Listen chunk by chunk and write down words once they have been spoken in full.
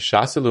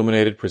Shas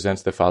Illuminated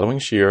presents the following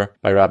shir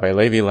by Rabbi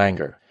Levi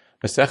Langer.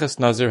 Maseches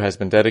Nazir has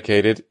been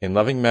dedicated in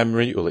loving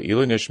memory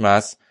Uleilu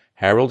Nishmas,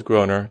 Harold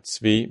Groner,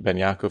 Tzvi Ben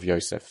Yaakov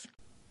Yosef.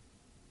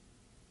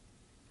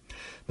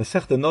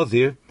 Masechta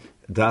Nazir,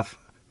 Daf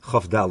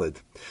Chof Daled.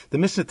 The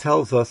Mishnah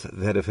tells us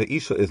that if a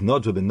Isha is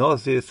Nodra ben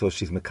Nazir, so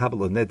she's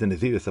Mekabel Ned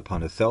Naziris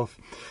upon herself,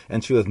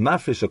 and she was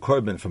mafresh a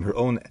korban from her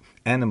own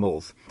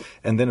animals,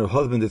 and then her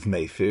husband is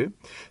Meifir,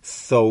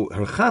 so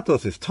her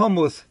Chatos is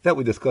Tomus, that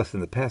we discussed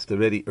in the past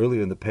already,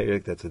 earlier in the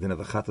Perek, that's the din of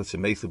a Chatos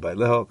Shemeisu by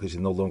Leho, because she's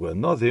no longer a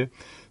Nazir,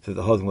 so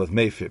the husband was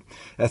Meifir.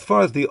 As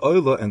far as the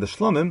Oila and the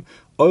Shlomim,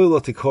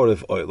 Oila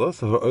tikorev Oila,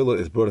 so her Oila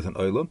is brought as an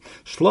Oila.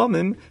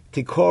 Shlomim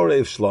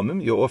tikorev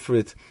Shlomim, you offer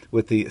it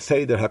with the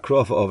Seder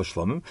Hakrofa of a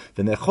Shlomim.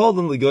 The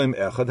Necholin Ligoim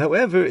Echad,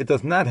 however, it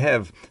does not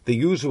have the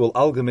usual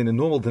Algamin and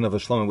normal din of a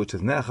Shlomim, which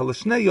is Nechal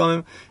L'Shnei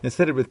Yom.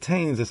 Instead, it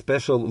retains a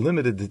special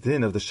limited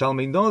din of the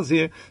Shalmei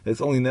Nazir,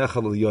 that's only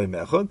Nechal L'Yom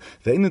Echad.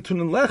 Ve'inu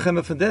Tunin Lechem,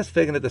 if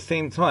and at the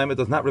same time, it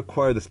does not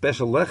require the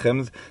special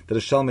Lechems that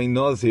a Shalmei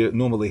Nazir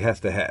normally has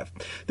to have.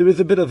 There is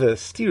a bit of a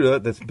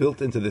stira that's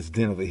built into this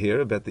din over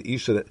here, about the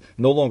Isha that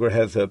no longer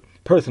has a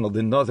personal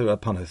din Nazir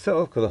upon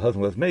herself, because her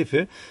husband was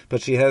Meifir,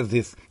 but she has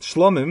this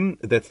Shlomim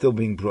that's still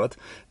being brought.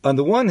 On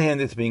the one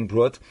hand, it's being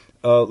brought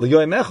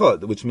L'yoyim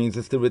echad, which means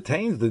it still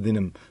retains the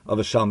dinim of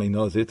a Shalmei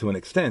Nazir to an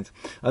extent.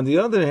 On the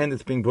other hand,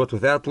 it's being brought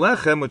without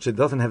lechem, which it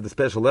doesn't have the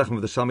special lechem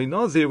of the Shalmei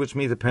Nazir, which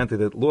means apparently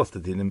that it lost the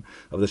dinim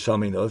of the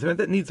Shalmei Nazir, and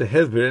that needs a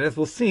hezber. And as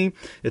we'll see,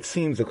 it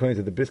seems, according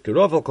to the Brisker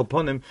Rav al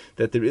Koponim,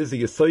 that there is a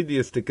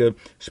yesoidistic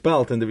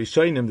spalt in the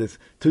Rishonim. There's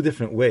two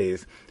different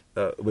ways,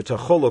 which are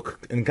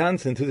cholok in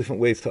Gansen, two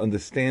different ways to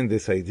understand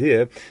this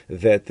idea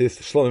that this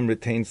Shlomim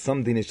retains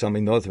some din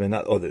Shalmei Nazir and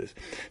not others.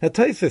 Now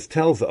Taisus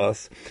tells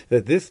us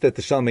that the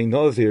Shalmei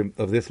Nazir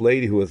of this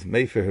lady who was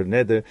Meifir her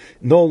neder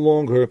no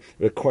longer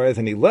requires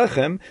any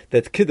lechem,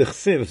 that Kidduch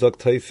Siv zok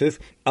Taisus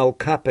al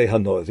kape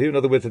hanozir. In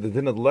other words, that the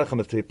din of the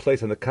lechem is to be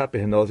placed on the kape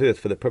hanozir. It's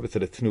for the purpose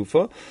of the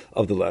tnufa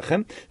of the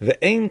lechem.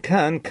 Ve'ein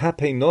kan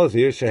kape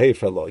nazir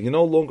sheheifa lo. You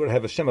no longer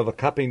have a shem of a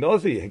kape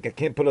nazir. You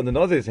can't put it on the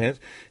nazir's hands.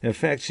 In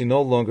fact, she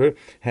no longer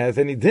has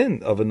any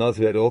din of a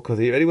nazir at all, because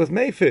he already was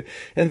meifir,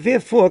 and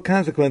therefore,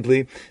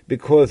 consequently,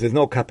 because there's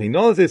no kape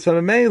nazir, so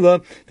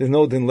meila, there's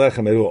no din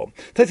lechem at all.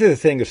 Taisus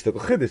is saying a shtickle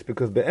chiddush,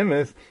 because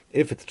be'emes,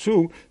 if it's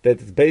true that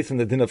it's based on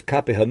the din of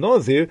kape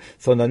hanozir,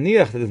 so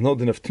naniach that there's no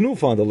din of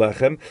tnufa on the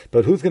lechem,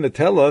 but who's going to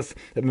tell us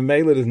that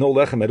meila there's no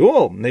lechem at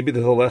all? Maybe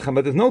there's a lechem,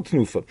 but there's no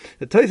tnufa.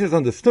 The Taisus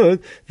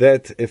understood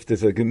that if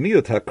there's a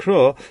gemiyot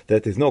hakra,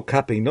 that there's no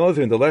kape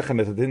nazir, and the lechem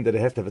is a din that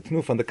it has to have a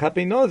tnufa on the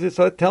kape nazir,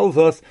 so it tells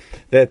us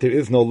that there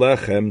is no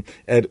lechem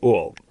at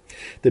all.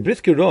 The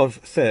Brisker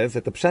Rav says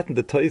that the pshat in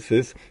the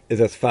Taisus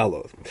is as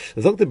follows.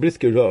 Zog the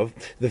Brisker Rav,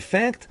 the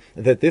fact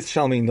that this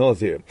Shalmei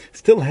Nazir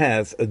still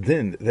has a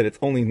din that it's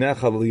only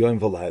Nechal L'Yom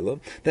V'Layla,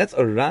 that's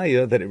a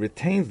raya that it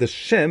retains the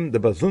Shem,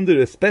 the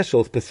Bazundere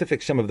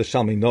specific Shem of the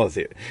Shalmei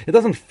Nazir. It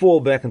doesn't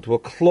fall back into a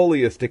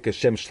kloliistic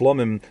Shem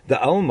Shlomim the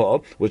Alma,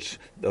 which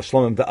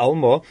Shlomim the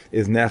Alma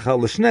is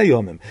Nechal L'Shnei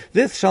Yomim.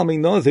 This Shalmei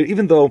Nazir,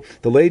 even though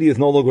the lady is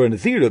no longer a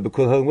Nazira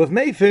because her husband was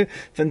Meifir,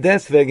 from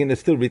deswegen it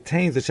still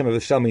retains the Shem of the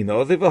Shalmei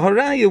Nazir.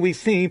 Haraya, we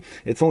see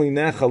it's only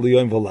Nechal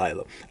L'Yom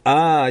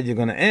V'Layla. You're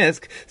going to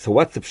ask, so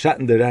what's the pshat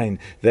in the Rein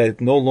that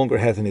it no longer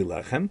has any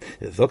lechem?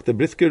 Zok the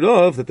Brisker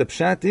Rav that the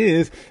pshat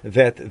is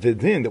that the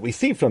din that we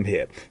see from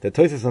here, that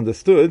Tosfos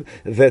understood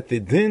that the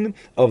din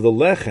of the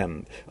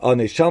lechem on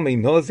a Shalmei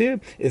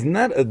Nazir is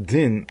not a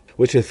din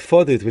which is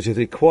fodit, which is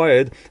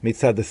required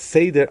mitzad the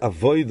Seder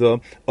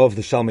Avoida of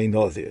the Shalmei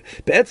Nazir.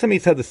 Be'etzem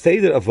mitzad the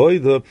Seder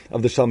Avoida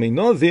of the Shalmei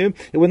Nazir,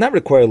 it would not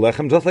require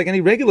lechem just like any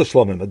regular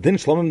Shlomim. A din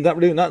Shlomim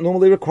not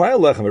normally require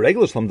lechem. A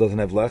regular Shlomim doesn't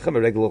have lechem.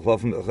 A regular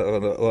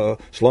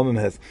Shlomim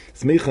has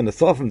smicha and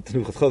asafim,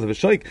 tenuchas chazav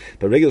v'shoik,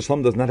 but regular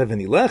Shlomim does not have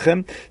any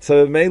lechem.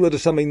 So meila the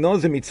Shalmei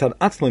Nazir mitzad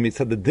atzmai,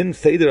 mitzad the din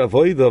Seder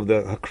Avoida of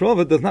the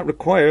Hakrova does not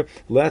require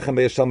lechem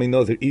by a Shalmei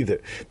Nazir either.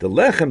 The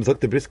lechem,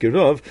 zok the Brisker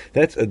Rav,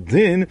 that's a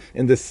din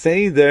in the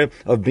Seder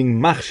of being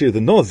machshir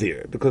the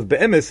Nazir, because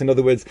be'emes, in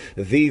other words,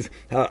 these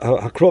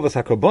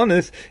hakrovas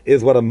hakrabonis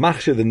is what a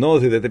machshir the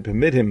Nazir, that they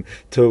permit him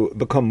to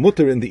become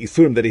mutter in the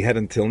isurim that he had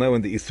until now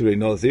in the isurei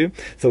Nazir.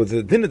 So it's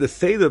the din of the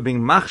Seder of being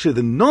machshir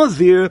the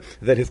Nazir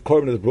that his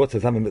korban is brought to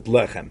zamim mit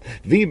lechem.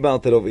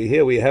 About that over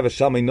here we have a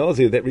Shalmei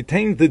Nazir that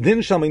retains the din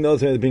Shalmei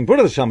Nazir and is being brought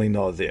to the Shalmei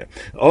Nazir.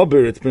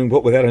 Aber it's being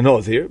brought without a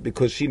Nazir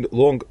because she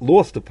long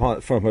lost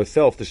from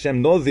herself the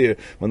Shem Nazir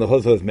when the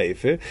husband was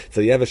meifir.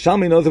 So you have a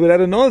Shalmei Nazir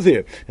without a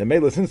Nazir. And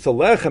Mela, since the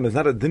lechem is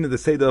not a din of the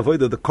Seder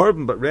avoid of the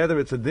korban, but rather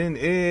it's a din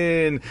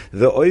in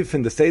the oif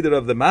and the Seder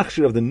of the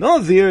machshir of the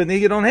Nazir, and here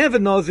you don't have a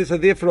Nazir, so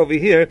therefore over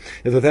here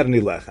is without any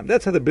lechem.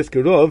 That's how the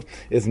Brisker Rav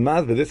is mazir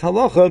masber this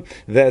halacha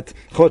that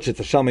chotch it's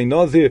a shalmei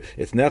nazir,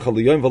 it's nechal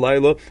liyom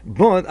v'layla,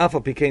 but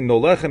afal pikein no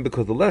lechem,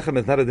 because the lechem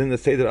is not a din the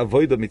seder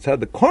avodah mitzad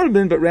the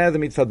korban, but rather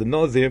mitzad the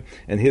nazir,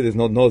 and here there's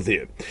no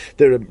nazir.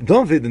 The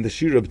David in the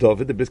Shir of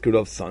David, the Brisker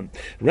of son,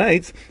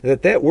 writes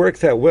that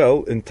works out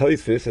well in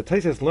Tosfos. That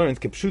Tosfos learns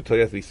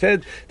kipshutoy, as we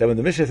said, that when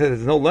the Mishnah says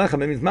there's no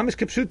lechem, it means mamish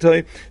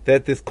kipshutoy,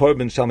 that this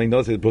korban shalmei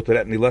nazir is brought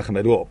without any lechem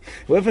at all.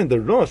 However, in the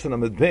Rosh and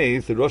Amud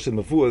Beis, the Rosh is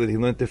mavua that he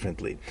learned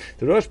differently.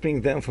 The Rosh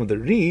brings down from the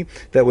Ri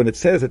that when it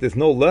says that there's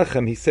no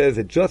lechem, he says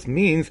it just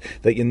means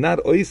that you're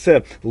not oise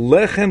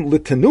lechem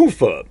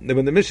l'tenufa.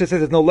 When the Mishnah says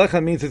there's no lechem,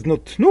 it means there's no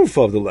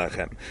tenufa of the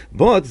lechem.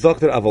 But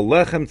zakter aval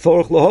lechem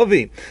tzorch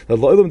lahavi.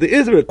 There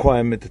is a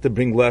requirement to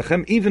bring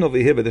lechem, even over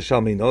here by the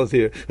shalmei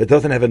nazir. It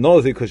doesn't have a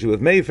nazir because she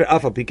was made for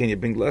afal pi can you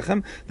bring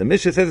lechem. The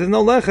Mishnah says there's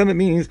no lechem, it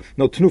means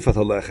no tenufa to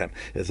lechem.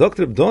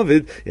 Zakter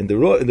David in the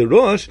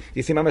Rosh,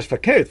 you see mamash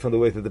fakert from the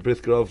way that the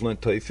Brisker of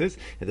learned Tosfos.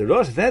 In the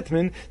Rosh that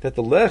means that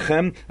the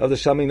lechem of the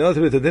shalmei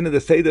nazir is the din of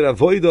the seder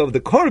avodah of the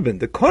korban.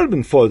 The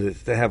korban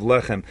forders to have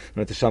lechem,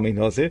 not the shalmei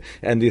nazir.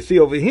 And you see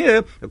over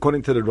here,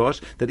 according to the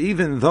Rosh, that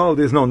even though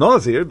there's no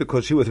nazir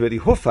because she was already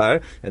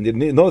hufar, and the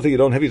nazir you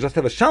don't have, you just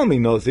have a shalmei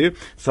nazir.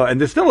 So, and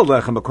there's still a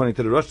lechem according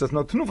to the Rosh. There's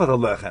no tenufa to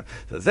lechem.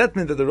 So that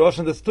means that the Rosh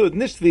understood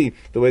nishvi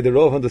the way the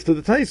Rav understood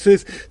the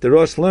Tosfos. The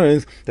Rosh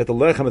learns that the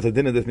lechem is a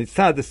din of the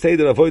mitzad, the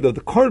seder avodah of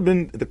the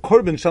korban. The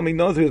korban shalmei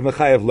nazir is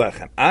mechayev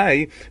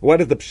lechem.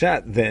 What is the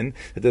pshat then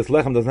that this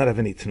lechem does not have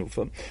any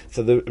tenufa?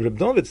 So the Reb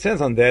David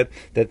says on that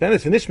then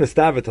it's finish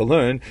mistaver to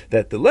learn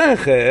that the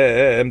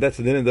lechem that's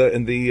the din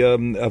in the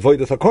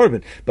avodah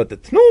hakorban, but the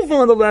tenufa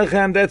on the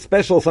lechem that's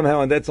special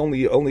somehow, and that's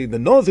only the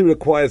nazir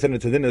requires, and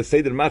it's a din of the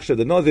seder machshir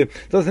the nazir.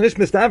 So it's finish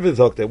mistaver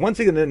zokter. Once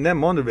you get in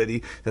them on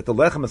already that the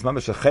lechem is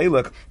mamash a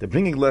chelek, the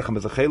bringing lechem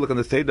is a chelek on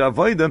the seder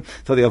avodah.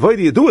 So the avodah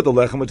you do with the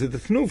lechem, which is the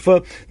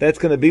tenufa, that's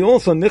going to be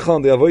also nichal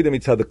on the avodah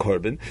mitzad the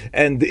korban.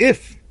 And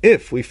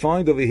if we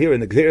find over here in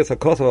the Gzeres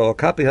HaKosav al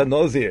Kapi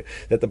HaNazir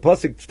that the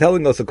pasuk is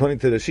telling us according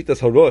to the Shitas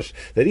HaRosh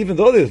that even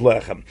though there's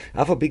lechem,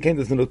 afal pikein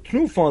there's no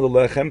truth on the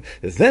lechem,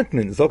 that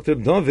means Dr.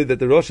 David that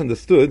the Rosh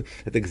understood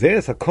that the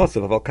Gzeres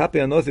HaKosav al Kapi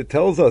HaNazir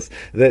tells us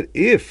that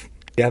if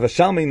you have a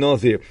shalmei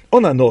nazir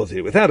on a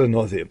nazir without a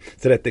nazir,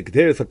 so that the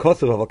Gzeres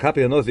HaKosav of a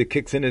kapi nazir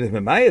kicks in and is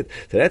memayit.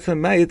 So that's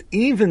memayit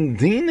even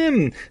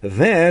dinim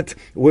that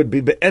would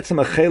be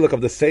be'etzem a chelek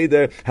of the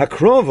seder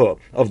hakrova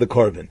of the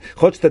korban.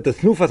 Chotch that the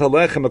snufas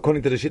halechem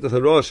according to the Shitas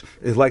HaRosh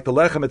is like the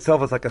lechem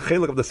itself is like a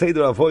chelek of the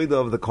seder avoida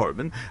of the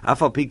korban.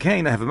 Afal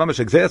pikein I have a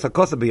mamash Gzeres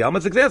HaKosav b'yam.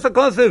 It's Gzeres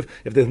HaKosav.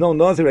 If there's no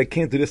nazir, I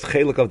can't do this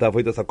chelek of the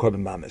avoida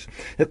hakorban mamash.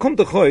 It comes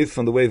to choice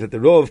from the way that the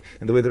Rov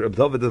and the way that Reb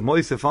David is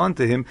moisef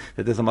onto him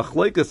that there's a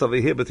machlokes over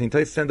here between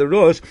Tosfos and the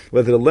Rosh,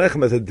 whether the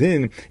lechem has a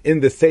din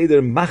in the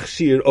seder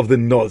machshir of the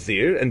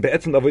nazir, and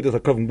be'etzem avodas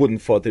hakorban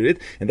wouldn't fatter it,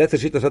 and that's a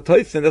shittas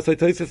HaTosfos, and that's why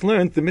Tosfos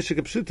learned the mishik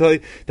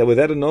pshutai that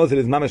without a nazir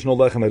is mamash no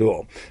lechem at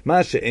all.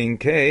 Masha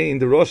enke in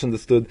the Rosh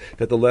understood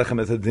that the lechem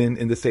has a din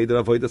in the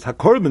seder avodas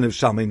hakorban of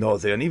shalmei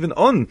nazir, and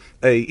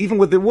even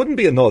with there wouldn't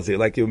be a nazir,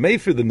 like you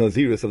made for the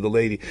naziris of the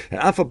lady,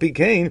 and afal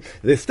pikein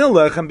there's still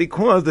lechem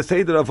because the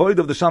seder avoid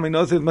of the shalmei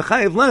nazir is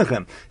mechayev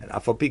lechem, and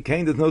afal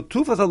pikein there's no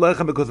tufas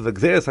lechem because of the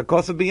Gzeres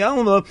HaKosav b'yalma,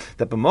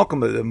 that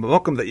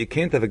b'mokum that you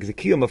can't have a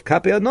zekiyum of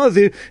kapi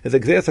nazir is a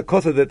Gzeres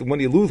HaKosav that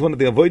when you lose one of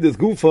the avodas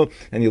gufa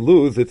and you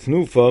lose its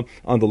nufa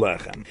on the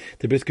lechem.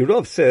 The Brisker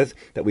Rov says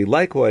that we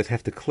likewise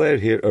have to clear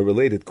here a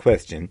related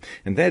question,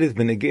 and that is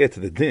benegir to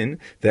the din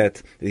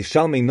that the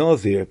shalmei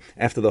nazir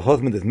after the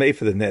husband is made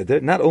for the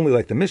neder, not only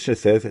like the Mishnah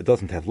says it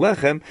doesn't have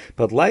lechem,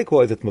 but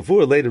likewise it's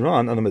mavur later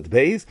on Amud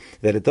Beis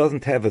that it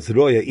doesn't have a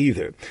zroya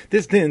either.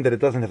 This din that it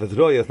doesn't have a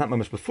zroya is not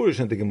mamash befurish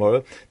in the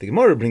Gemara. The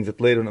Gemara brings it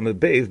later on Amud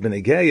Beis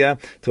benegir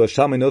to a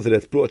shalmei nazir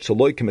that's brought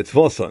shaloikim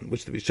mitzvason,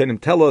 which the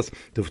Rishonim tell us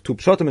to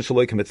pshatim and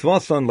shaloikim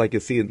mitzvason, like you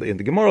see in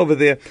the Gemara over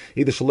there.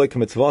 Either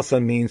shaloikim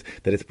mitzvason means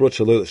that it's brought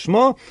shaloi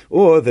l'shma,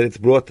 or that it's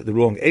brought the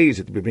wrong age.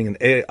 That we bring an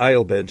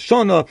ayil ben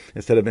shana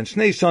instead of ben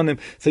shnei shanim.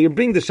 So you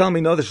bring the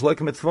shalmei nazir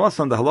shaloikim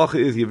mitzvason. The halacha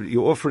is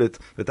you offer it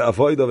with the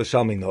avoid of a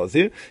shalmei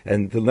nazir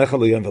and the lechem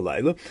l'yom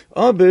v'layla.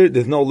 Aber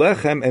there's no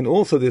lechem and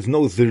also there's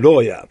no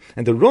zeroya.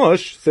 And the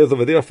Rosh says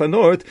over there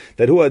fanort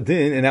that hu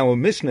adin in our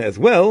Mishnah as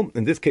well.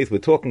 In this case, we're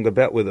talking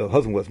about where the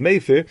husband was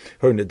mefer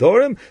her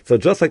nedorim. So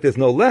just like there's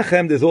no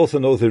lechem, there's also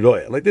no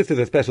zeroya. Like this is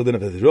a special din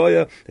of a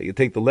zeroya that you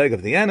take the leg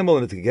of the animal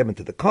and it's given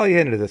to the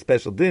kohen. It is a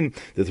special din.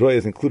 The zeroya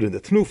is included in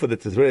the tnufa.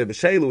 That's zeroya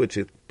b'sheilu, which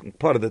is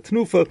part of the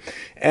tnufa.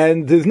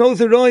 And there's no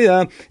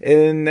zeroya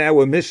in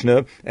our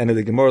Mishnah and in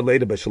the Gemara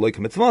later by shaloikim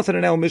mitzvah. And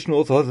in our Mishnah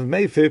also husband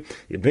mefer,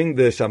 you bring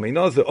the shalmei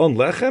nazir on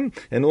lechem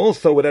and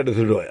also without a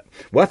zeroya.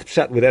 What's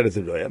pshat without a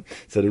zeroya?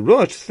 So the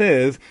Rosh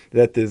says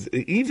that there's,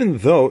 even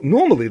though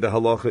normally the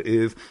halacha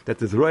is that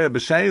the zeroya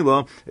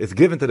b'sheilu is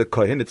given to the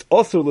kohen, it's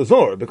also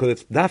lazor because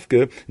it's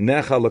dafke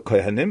necha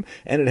lekohanim,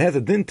 and it has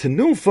a din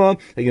tenufa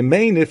that you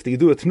main if you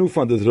do a tenufa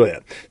on the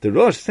zeroya. The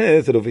Rosh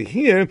says that over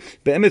here,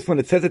 be'emes when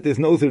it says that there's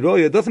no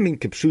zeroya, it doesn't mean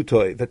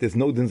kipshutoi, that there's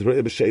no din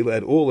zroya b'sheila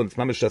at all, and it's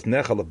mamish just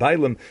nechal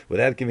bailam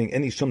without giving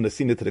any shum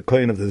nesina to the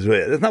kohen of the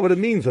zroya. That's not what it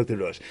means, like the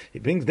Rosh.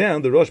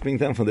 The Rosh brings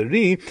down from the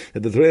Ri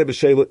that the zroya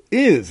b'sheila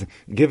is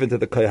given to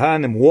the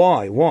kohanim.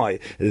 Why?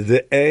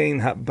 The ein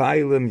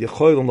ha-bailam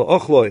yechoylom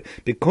la'ochloi,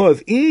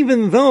 because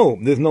even though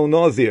there's no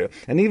Nazir,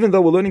 and even though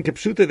we're learning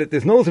kipshuta that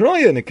there's no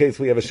zroya in the case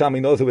we have a shami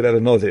Nazir without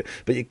a Nazir,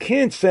 but you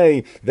can't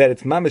say that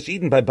it's mamish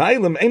eaten by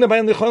bailam. Ein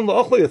ha-bailam yechoylom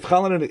la'ochloi. It's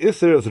chalan and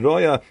iser of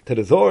zroya to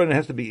the zor, and it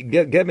has to be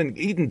given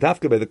eaten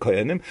dafka by the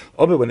kohanim.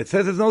 But when it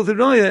says there's no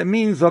zroya, it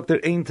means doctor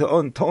ein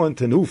ta'on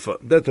tenufa.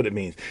 That's what it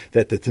means.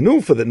 That the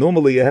tenufa that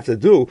normally you have to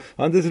do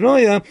on the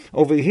zroya,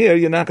 over here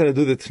you're not going to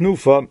do the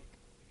tenufa.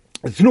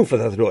 It's tenufa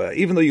that's roya,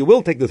 even though you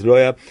will take this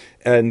roya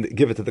and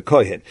give it to the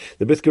kohen.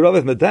 The Brisker Rav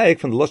is medayik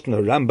from the Lashon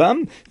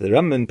Rambam. The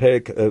Rambam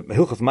Perik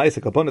Hilchos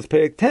Ma'aseh Kaponos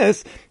Perik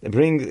Tes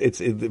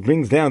it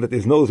brings down that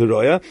there's no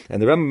zroya,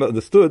 and the Rambam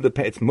understood that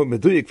it's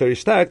meduyik very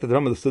stark that the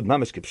Rambam understood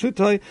mamish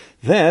kipshutai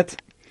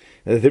that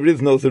there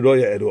is no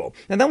zeroya at all.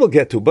 And that we'll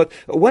get to. But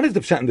what is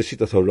the pshat in the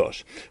Shitas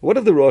HaRosh? What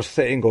is the Rosh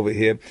saying over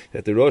here?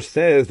 That the Rosh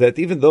says that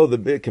even though the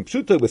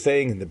Kipshuta was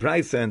saying in the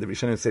Braisa, and the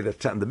Rishonim say that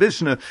pshat in the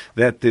Mishnah,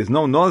 that there's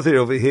no Nazir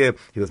over here,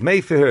 he was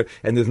made for her,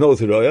 and there's no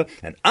zeroya,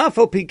 and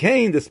Afal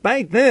Pikain,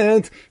 despite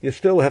that, you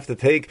still have to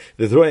take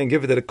the zeroya and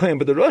give it to the Kohen.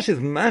 But the Rosh is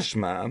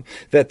mashma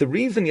that the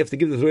reason you have to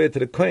give the zeroya to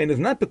the Kohen is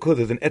not because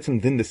there's an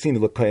etzem din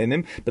nesin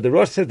l'kohenim, but the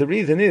Rosh says the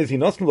reason is,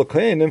 yinosnu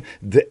l'kohenim,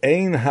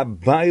 de'ein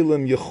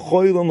habaylim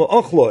yechoylom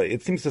l'ochloi.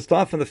 It seems to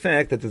start from the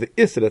fact that there's an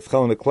issa that's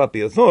chalon a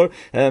klapi azor,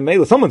 and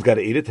mela, someone's got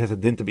to eat it. It has a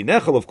din to be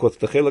nechel, of course,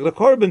 the chelik the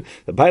korban.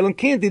 The bailam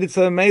can't eat it,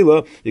 so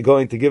mela, you're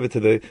going to give it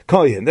to the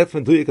kohen. That's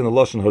when duyik in the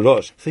lashon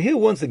harosh. So here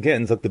once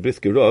again, Zok the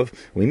Brisker Rav,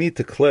 we need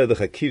to clear the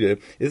chakira.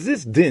 Is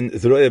this din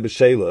zroya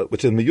b'sheila,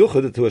 which is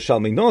miyuchad to a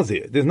shalmi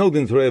nazir? There's no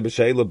din zroya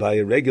b'sheila by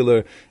a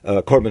regular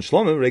korban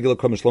shlomim. Regular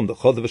korban shlom, the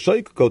chod of a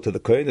shoyk go to the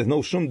kohen. There's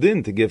no shum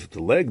din to give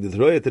the leg, the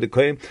zroya to the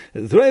kohen.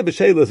 Zroya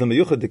b'sheila is a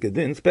miyuchad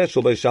din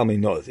special by shalmi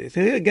nazir.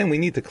 So here again, we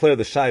need to clear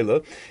the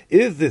shaila.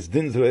 Is this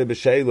din zroya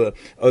b'sheila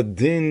a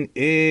din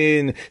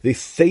in the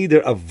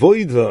seder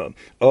avoida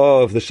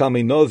of the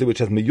shalmi nazir, which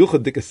has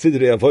miyuchad dik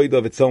sidrei avoida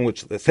of its own,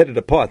 which set it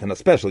apart and a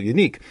special,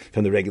 unique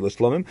from the regular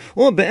shlomim?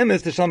 Or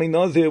be'emes the shalmi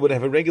nazir would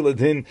have a regular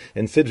din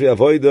in sidrei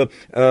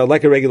avoida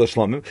like a regular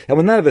shlomim, and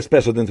would not have a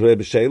special din zroya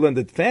b'sheila. And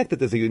the fact that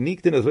there's a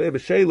unique din of zroya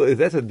b'sheila is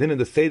that's a din in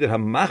the seder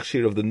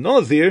hamachshir of the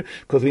nazir,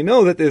 because we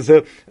know that there's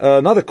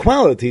another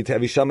quality to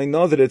every shalmi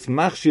nazir. It's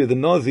machshir the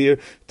nazir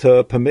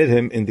to permit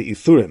him in the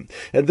isurim.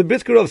 And the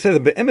Brisker Rav says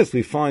that be'emes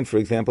we find, for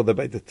example, that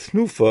by the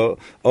tnufa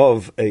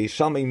of a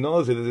shalmi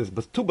nazir, there's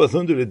two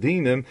bazunder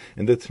edinim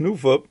in the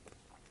tnufa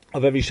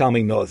of every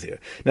Shalmi Nazir.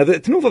 Now, the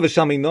Tanuf of a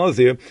Shalmi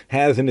Nazir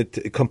has in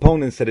it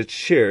components that it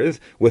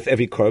shares with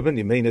every korban.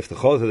 You may the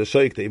chaz, the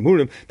shoyk, the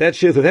imurim, that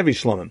shares with every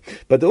shlomim.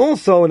 But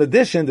also, in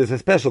addition, there's a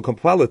special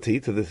quality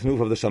to the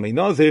Tanuf of the Shalmi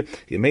Nazir.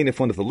 You may in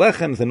front of the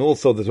lechems, and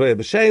also the Zoya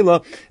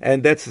B'Sheila,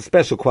 and that's a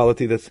special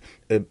quality that's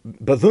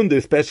bazunder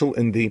special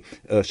in the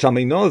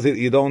Shalmi Nazir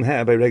you don't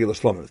have by regular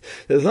shlomim.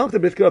 There's not the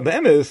Brisker of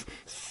Be'emes,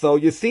 so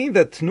you see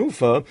that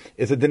Tanufa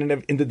is a din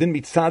in the din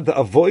mitzad the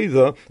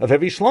avoida of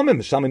every shlomim.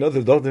 Shalmi Nazir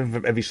is different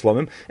from every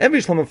shlomim. Every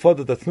shlomim fought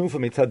that tnufa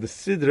mitzad the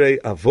sidrei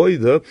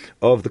avoida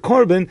of the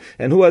korban,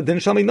 and who adin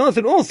shalmi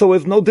nazir also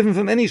is no different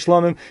from any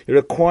shlomim. It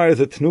requires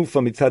a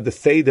tnufa mitzad the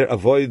seder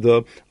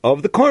avoida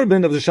of the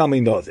korban of the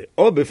shalmi nazir.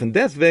 Obif and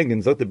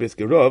deswegen zot the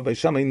Brisker Rav by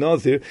shalmi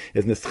nazir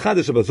is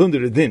neschadish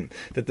abazunder din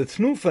that the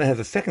tnufa has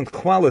a second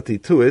quality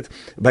to it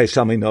by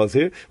shalmi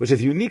nazir, which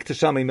is unique to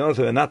shalmi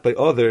nazir and not by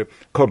other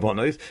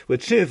korbanos,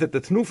 which is that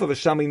the tnufa of a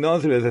shalmi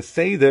nazir is a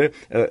seder,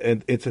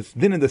 and it's a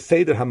din in the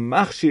seder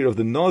hamachshir of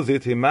the nazir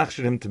to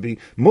machshir him to be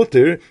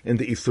mutter in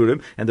the isurim,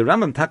 and the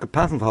Rambam taka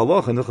passen for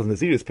halacha and Hilchos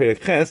Nazir is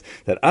perik ches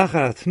that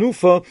achar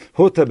tnufa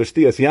hota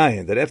b'shtiyas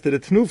yayin, that after the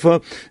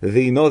tnufa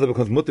the nazir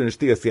becomes mutter in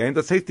shtiyas yayin.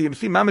 That's says you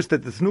see mamish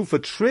that the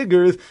tnufa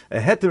triggers a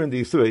heter in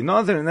the isurim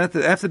nazir, and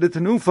after the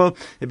tnufa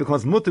it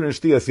becomes mutter in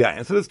shtiyas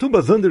yayin. So there's two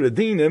bazunder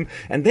edinim,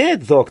 and that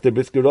zok the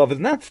Brisker Rav is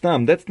not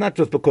stam. That's not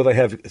just because I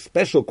have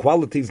special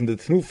qualities in the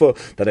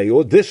tnufa that I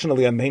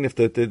additionally am main if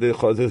the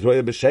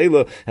Zoya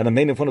B'Sheila and I'm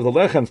main in front of the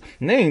lechems.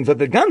 Names that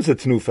the ganze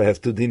tnufa has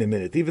two dinim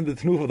in it. Even the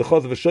tnufa of the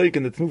chaz of a shoyk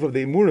and the tnufa of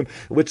the imurim,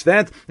 which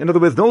that, in other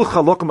words, no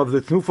chalokim of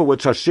the tnufa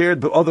which are shared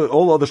by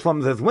all other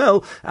shlomim as well.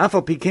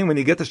 Afal Pikim, when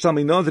you get to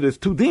Shalmi Nazir, there's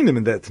two dinim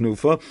in that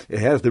tnufa. It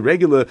has the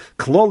regular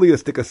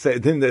klolius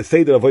din the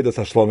seder avodas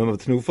hashlomim of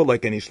tnufa,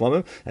 like any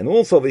shlomim, and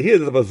also over here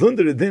there's a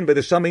bazunder din by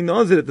the Shalmi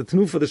Nazir, that the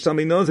tnufa of the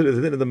Shalmi Nazir is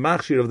a din of the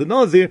machshir of the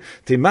Nazir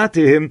to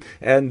matir him,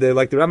 and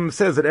like the Rambam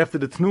says that after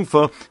the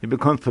tnufa he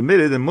becomes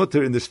permitted and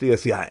mutter in the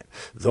shtiyas yayin.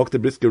 Zok the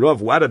Brisker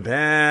Rav, what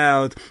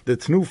about the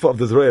tnufa of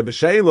the Zoya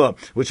B'Sheila?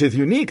 which is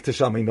unique to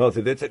Shalmei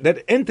Nazir.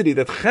 That entity,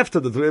 that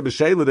chefta, the Zrei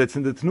B'Sheila, that's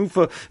in the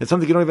Tnufa, it's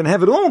something you don't even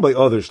have at all by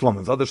other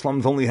Shlomim. Other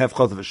Shlomim only have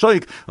Chazav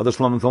V'Shoik, other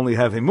Shlomim only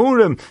have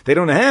Emurim, they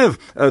don't have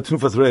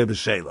Tnufa Zrei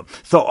B'Sheila.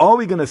 So are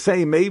we going to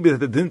say maybe that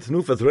the din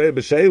Tnufa Zrei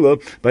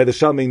B'Sheila by the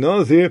Shalmei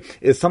Nazir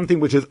is something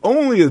which is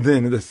only a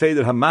din in the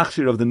Seder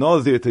HaMachshir of the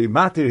Nazir to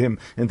matir him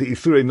in the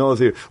Isurei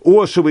Nazir?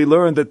 Or should we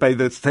learn that by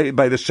the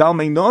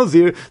Shalmei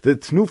Nazir, the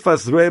Tnufa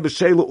Zrei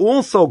B'Sheila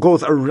also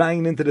goes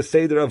around into the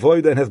Seder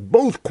Avoida and has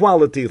both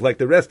qualities like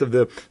the rest of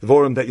the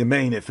Dvorim that you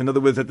mainif? In other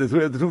words, that the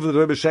Tnufa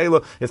Zrei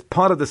B'Sheila is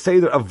part of the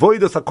Seder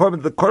Avoida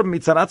Sakorban, the Korban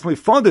Mitzaratzmi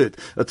Fodit,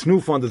 a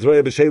Tnufa on the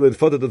Zrei B'Sheila and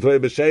Fodit the Zrei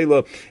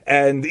B'Sheila,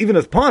 and even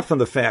apart from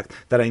the fact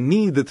that I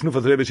need the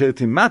Tnufa Zrei B'Sheila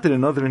to matir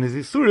another in his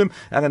Isurim,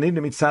 and I need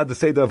the Mitzad the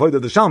Seder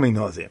Avoida the Shalmei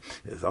Nazir.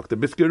 There's Dr.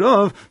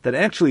 Biskirov that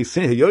actually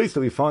say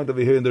we find over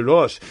here in the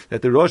Rosh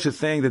that the Rosh is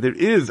saying that there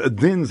is a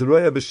din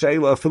Zrei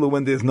B'Sheila afilu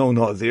when there's no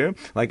Nazir,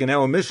 like in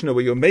our Mishnah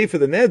where you're made for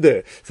the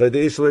neder,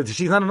 so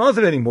she's not a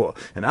Nazir anymore,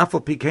 and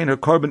Afal Pikain, her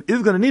carbon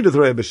is going to need a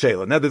Zrei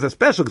B'Sheila. Now there's a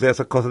special case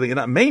because that you're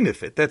not main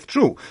if it. That's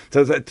true.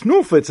 So that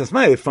Tnufa it's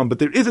a from, but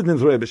there is a din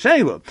Zrei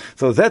B'Sheila.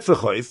 So that's a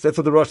choice. That's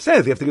what the Rosh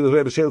says. You have to give the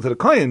Zrei B'Sheila to the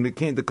Kohen. The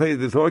Kohen,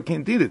 the Zohar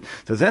can't eat it.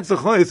 So that's a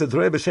choice. The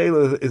Zrei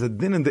B'Sheila is a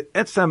din in the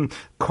etzam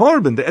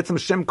carbon, the etzam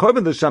shem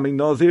carbon, the Shaming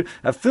Nazir.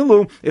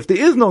 Afilu, if there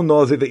is no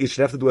Nazir, that you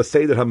should have to do a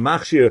Seder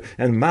HaMachshir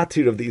and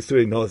Matir of the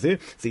Isurei Nazir.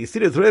 So you see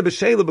the Zrei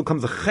B'Sheila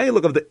becomes a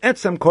cheluk of the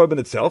etzam carbon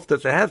itself,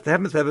 that it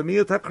happens to have a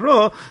miyat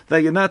hakra, that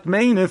you're not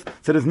mainif,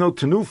 so there's no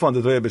tenuf on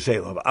the Zrei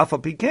B'Sheila. But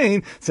Afal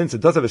Pikain, since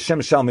it does have a Shem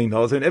Shalmei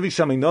Nazir, and every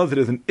Shalmei Nazir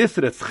is an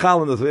Isser, it's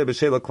chal in the Zrei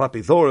B'Sheila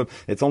klapi Zorim,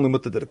 it's only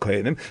mutter to the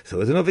Kohenim.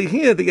 So it's over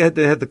here that you had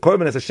the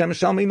carbon as a Shem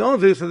Shalmei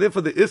Nazir, so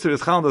therefore the Isser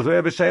is chal in the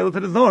Zrei B'Sheila to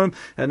the Zorim,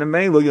 and the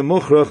Meilu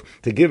Yemuchrach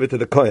to give it to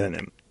the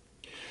Kohenim.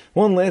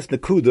 One last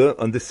nekuda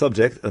on this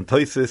subject, on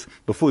Toisis,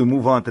 before we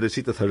move on to the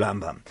Shitas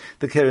HaRambam.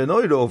 The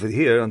Kerenoida over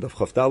here, on the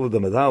Chavdalad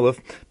Amud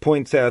Aleph,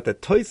 points out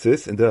that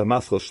Toisis, in the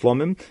Maschil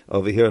Shlomim,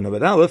 over here on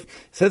Amud Aleph,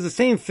 says the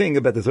same thing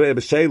about the Zrei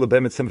B'Sheila,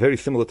 Be'etzem, very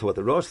similar to what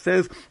the Rosh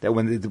says, that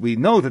when we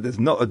know that there's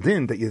no a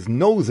din, that there's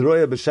no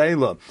Zrei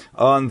B'Sheila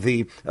on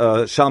the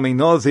Shalmei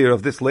Nazir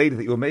of this lady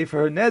that you were made for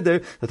her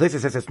neder, the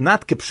Toisis says it's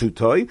not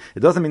kipshutoi. It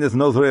doesn't mean there's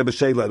no Zrei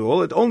B'Sheila at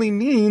all. It only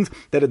means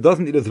that it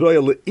doesn't need a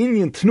Zrei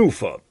Le'inyan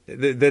Tnufa.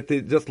 That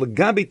just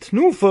Lagabi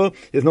Tnufa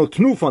is no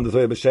Tnufa on the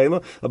Zrei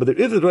B'Sheila, but there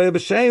is a Zrei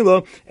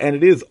B'Sheila, and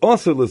it is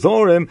also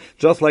Lazorim,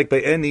 just like by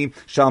any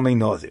Shalmei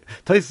Nazir.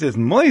 Taisa says,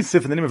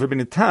 Moisif, in the name of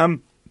Rabbi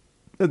Tam,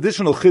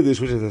 additional Chiddush,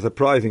 which is a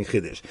surprising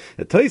Chiddush.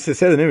 Taisa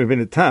said in the name of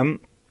Rabbi Tam,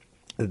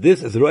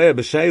 this is Zrei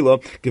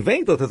B'Sheila.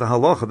 Geveint as a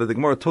halacha that the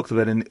Gemara talks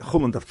about in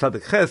Chulun Daf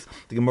Tzadik Ches.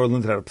 The Gemara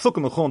learns out of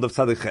Psukim in Chulun Daf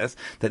Tzadik Ches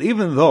that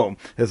even though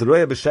his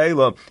Zrei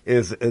B'Sheila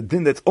is a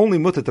din that's only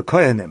mutter to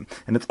Kohanim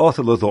and it's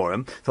also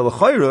Lazorim, so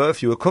l'chayra,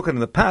 if you were cooking in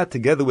the pot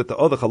together with the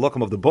other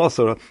halakim of the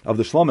basar of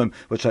the Shlomim,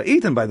 which are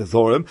eaten by the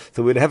Zorim,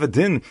 so we'd have a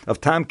din of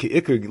Tam Ki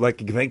Iker like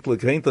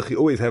Geveint you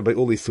always have by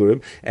all these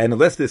Surim, and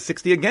unless there's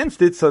 60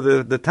 against it, so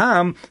the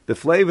Tam, the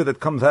flavor that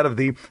comes out of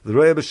the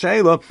Zrei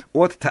B'Sheila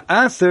ought to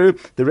aser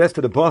the rest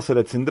of the basar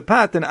that's in the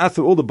pot, and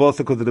aser all the basar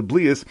because of the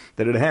blias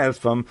that it has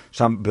from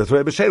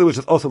Zrei B'Sheila, which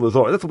is also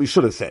Lazor. That's what we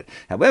should have said.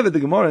 However, the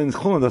Gemara in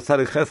Chulun of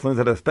Tzaddik Ches learns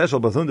that a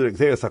special bazunder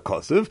Xeris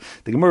HaKosiv.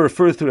 The Gemara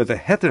refers to it as a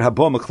heter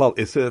haba meklal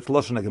iser. It's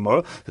Lashon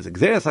HaGemara. There's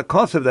Xeris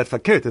HaKosiv that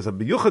fakir. There's a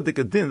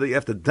biyuchadik din that you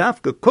have to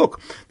dafka cook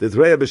the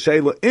Zrei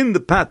B'Sheila in the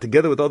pot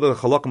together with other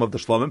halakim of the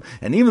Shlomim,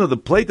 and even though the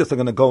plates are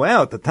going to go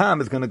out, the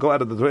tam is going to go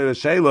out of the Zrei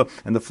B'Sheila,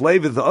 and the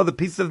flavors, the other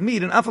pieces of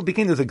meat, and after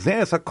became there's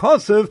Xeris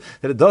HaKosiv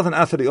that it doesn't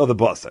ask for the other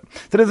basar.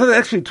 So there's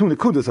actually two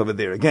nekudas over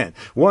there again.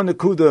 One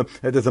nekuda,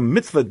 there's a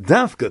mitzvah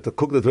dafka to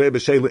cook the Zrei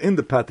B'Sheila in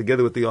the pot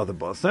together with the other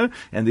basar,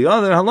 and the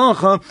other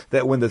halacha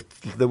that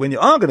when you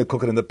are going to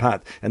cook it in the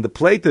pot and the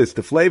platus,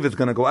 the flavor is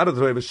going to go out of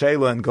the Zrei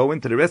B'Sheila and go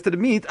into the rest of the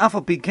meat,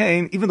 afal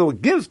pikain, even though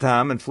it gives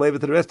tam and flavor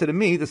to the rest of the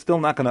meat, it's still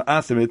not going to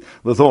aser it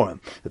lazorim.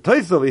 The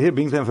Tosis over here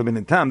brings them from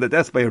in tam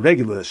that's by a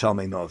regular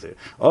Shalmei Nazir.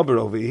 Aber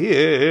over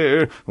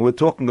here, we're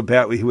talking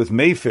about he was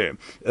Mayfair,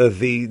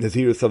 the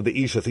Nazirus of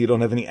the Isha, so you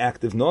don't have any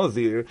active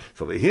Nazir.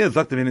 So over here,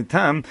 Zaktav in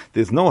tam,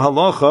 there's no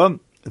halacha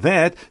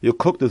that you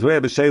cook the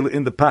Zrei B'Sheila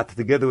in the pot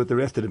together with the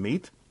rest of the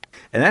meat.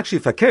 And actually,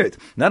 fakert,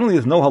 not only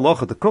is no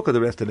halacha to cook the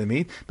rest of the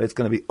meat, but it's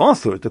going to be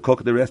also to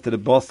cook the rest of the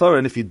basar.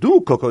 And if you do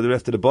cook the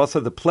rest of the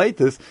basar, the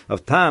plates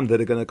of tam that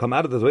are going to come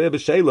out of the Zrei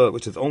B'Sheila,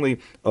 which is only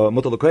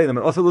mutal l'kohenim and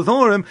also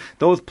l'zorim,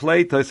 those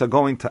plates are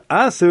going to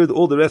aser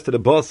all the rest of the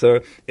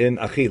basar in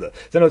achila.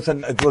 So it's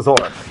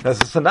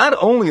l'zorim. So not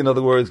only, in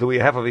other words, do we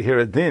have over here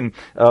a din,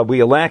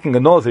 we are lacking a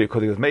nazir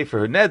because he was made for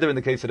her neder in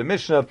the case of the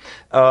Mishnah.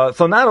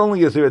 So not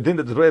only is there a din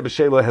that the Zrei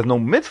B'Sheila has no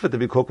mitzvah to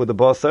be cooked with the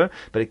basar,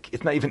 but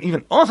it's not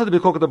even also to be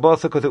cooked with the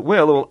basar because it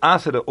will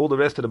answer all the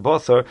rest of the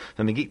basar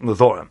from the eating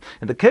lazorim.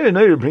 And the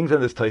Keren brings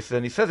in this toises,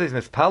 and he says he's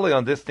mispali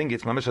on this thing.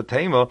 It's mamish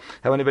tema.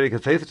 How anybody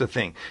could say such a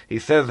thing? He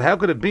says, how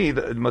could it be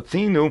that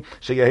matzinu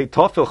sheyahi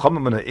tofel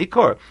chomer min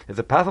ha'ikar? Is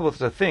it possible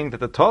such a thing that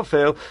the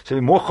tofel should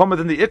be more chomer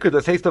than the ikar?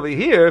 The taste over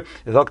here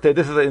is okay.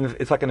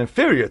 It's like an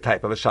inferior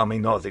type of a shalmi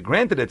nazir.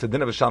 Granted, it's a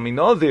din of a shalmi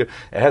nazir.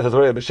 It has a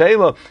zoya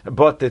b'sheila,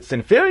 but it's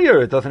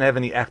inferior. It doesn't have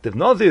any active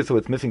nazir, so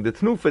it's missing the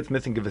tnufa. It's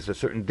missing give us a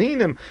certain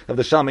dinim of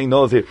the shalmi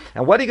nazir.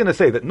 And what are you going to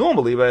say? That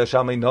normally by a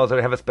shalmi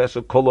nazir have a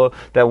special kula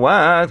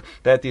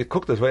that you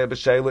cook the zoya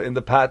b'sheila in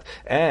the pot,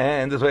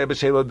 and the zoya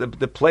b'sheila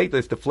the plate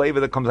is the flavor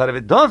that comes out of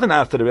it doesn't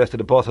after the rest of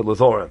the basar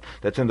lazora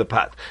that's in the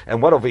pot.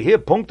 And what over here,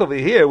 punkt over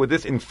here with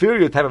this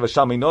inferior type of a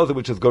shalmi nazir,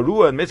 which is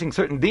garua and missing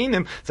certain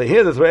dinim. So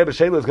here the zoya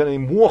b'sheila is going to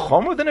be more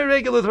chomer than a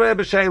regular zoya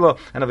b'sheila.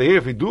 And over here,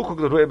 if we do cook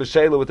the zoya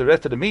b'sheila with the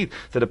rest of the meat,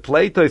 so the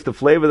plate is the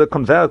flavor that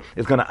comes out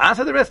is going to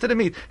answer the rest of the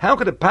meat. How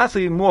could it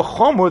possibly be more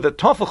chomer? The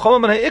tofel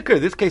chomer min ha'ikar.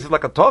 This case is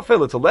like a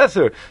tofel. It's a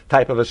lesser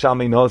type of a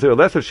shalmi nazir, a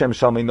lesser shem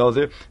shalmi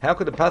nazir. How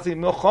could it possibly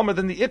be more chomer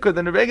than the ikar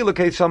than the regular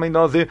case shalmi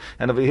nazir?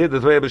 And over here, the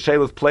zoya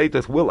b'sheila's plate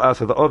is will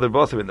answer the other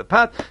basar in the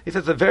pot. He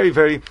says a very,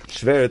 very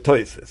shver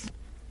toises.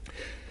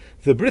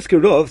 The Brisker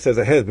Rov says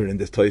a hezber in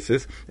this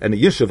toises and a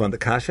yishuv on the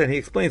kasha, and he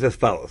explains as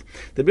follows.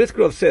 The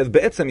Brisker Rov says,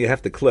 be'etzem you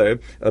have to clear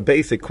a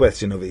basic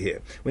question over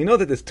here. We know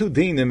that there's two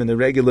dinim in the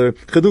regular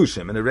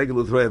chedushim, in the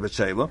regular zroya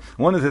b'sheila.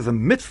 One is there's a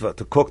mitzvah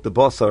to cook the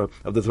basar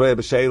of the zroya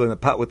b'sheila in a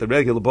pot with the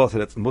regular basar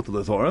that's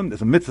mutal azorim.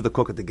 There's a mitzvah to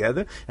cook it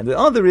together. And the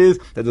other is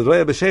that the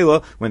zroya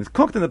b'sheila, when it's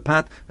cooked in the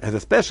pot, has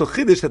a special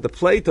chiddush that the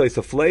plato is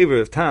a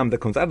flavor of tam that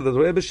comes out of the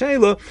zroya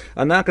b'sheila,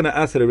 are not going to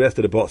answer the rest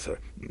of the basar.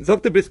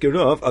 Zok the Brisker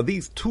Rov are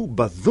these two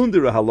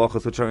bazundira halachas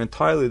which are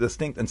entirely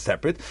distinct and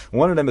separate.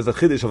 One of them is a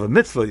chiddush of a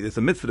mitzvah. It's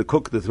a mitzvah to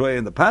cook the zroya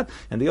in the pot,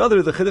 and the other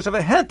is a chiddush of a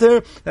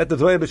heter that the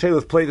zroya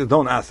b'sheila's plates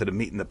don't ask the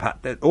meat in the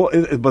pot. Or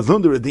is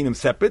bazundira dinim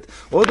separate?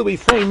 Or do we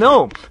say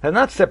no? They're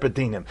not separate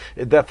dinim.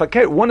 The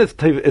fakir, one is a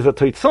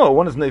toitzah,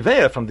 one is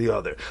neveah from the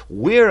other.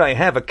 Where I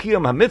have a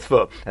kiyam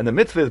ha-mitzvah, and the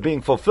mitzvah is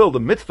being fulfilled, the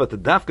mitzvah to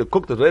dafka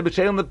cook the zroya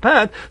b'sheila in the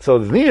pot, so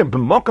there,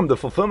 b'mokam, the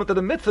fulfillment of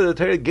the mitzvah, the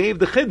Torah gave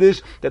the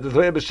chiddush that the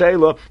zroya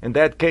b'sheila, in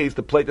that case,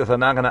 the plate is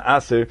not going to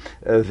answer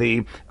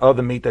the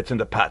other meat that's in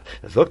the pot.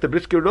 Zok the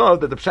Brisker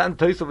Rov that the pshat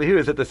tois over here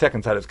is that the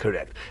second side is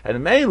correct.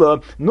 And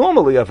Meila,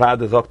 normally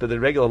Avad Zok that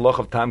the regular loch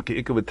of Tam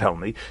Ki'ika would tell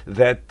me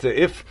that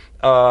if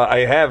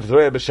I have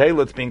Zoya B'Sheila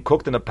that's being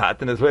cooked in a pot,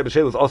 and the Zoya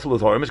B'Sheila is also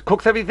Lazorim, it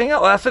cooks everything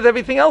else, answers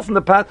everything else in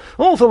the pot,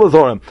 also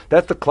Lazorim.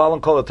 That's the Klal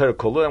and Kol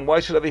Terakula, and why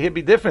should over here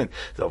be different?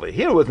 So over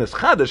here was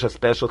Nischadish, a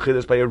special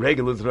Chiddush by a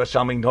regular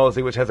Shalming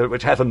Nazir, which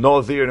has a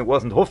Nazir, and it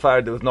wasn't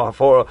Hufar, there was no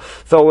Hafora.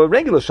 So a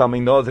regular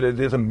Shalming Nazir,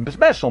 there's a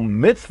special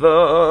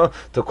mitzvah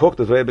to cook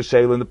the Zoya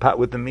B'Sheila in the pot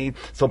with the meat.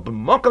 So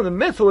B'mokam the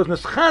mitzvah was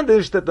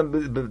Nischadish, that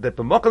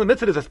B'mokam the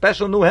mitzvah is a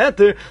special new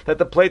heter, that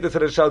the plate that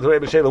said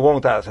Zoya B'Sheila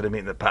won't answer the meat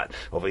in the pot.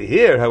 Over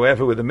here, however,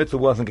 where the mitzvah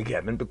wasn't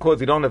gegeben, because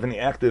you don't have any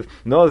active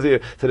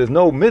nazir, so there's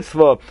no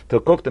mitzvah to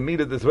cook the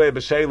meat of this Zoya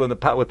B'Sheila in the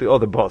pot with the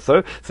other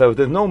basar. So if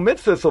there's no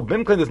mitzvah, so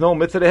bimkan there's no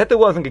mitzvah, the heter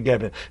wasn't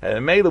gegeben.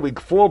 And maybe we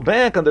fall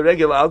back on the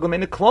regular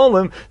algemein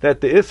klolim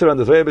that the isser on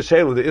the Zoya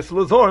B'Sheila, the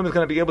isser lazorim, is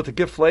going to be able to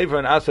give flavor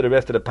and answer the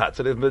rest of the pot.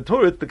 So there's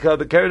maturit because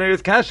the Keren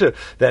is kasha,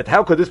 that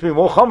how could this be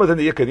more chomer than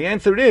the ikar? The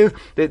answer is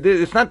that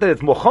it's not that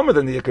it's more chomer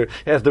than the ikar,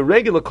 as the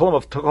regular column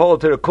of kol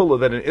terakula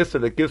that an isser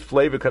that gives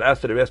flavor could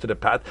answer the rest of the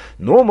pot.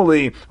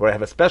 Normally, where I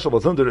have a special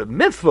bazundar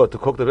mitzvah to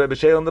cook the Rebbe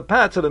Shale in the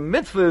pot, so the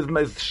mitzvah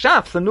is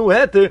shafts, the new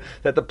heter,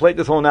 that the plate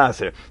is whole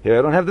nasir. Here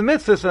I don't have the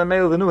mitzvah, so the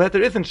new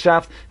heter isn't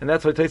shaft, and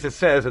that's why Tosfos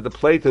says that the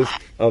plate is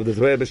of the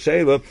Rebbe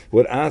Shale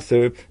would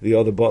answer the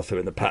other basar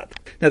in the pot.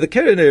 Now the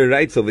Keren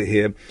writes over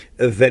here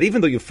that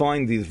even though you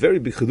find these very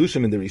big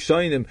chedushim in the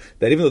Rishonim,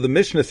 that even though the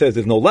Mishnah says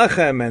there's no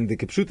lechem, and the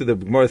Kipshuta, the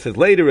Gemara says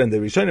later, and the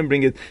Rishonim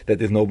bring it, that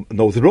there's no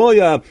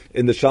zroya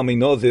in the Shalmi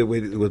Nazir,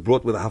 it was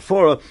brought with a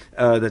hafora,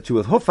 that she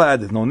was hufad,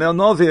 there's no nel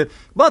Nazir,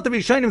 but the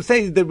Rishonim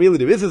say that really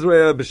there is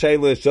Israel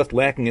b'sheila, it's just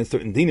lacking in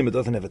certain dinim, it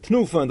doesn't have a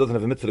tnufa, and doesn't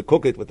have a mitzvah to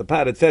cook it with the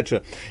pot,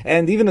 etc.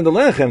 And even in the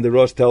lechem, the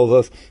Rosh tells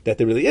us that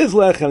there really is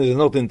lechem, there's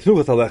no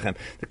tnufa to lechem.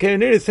 The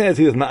Keren says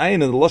he was ma'ayin in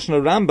the Lashon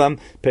of Rambam,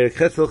 Perek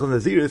Ches Hilchos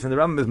Naziris, and the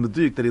Rambam is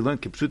meduyik that he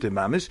learned Kipshute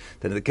Mamish,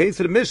 that in the case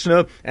of the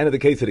Mishnah, and in the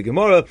case of the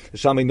Gemara, the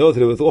Shalmi knows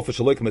that it was offer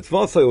shaloik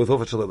mitzvah, it was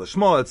offer shalil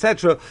shma,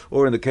 etc.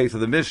 Or in the case of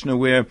the Mishnah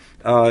where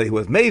he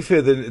was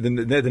meifir, the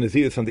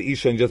Naziris from the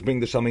Isha, and just bring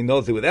the Shalmi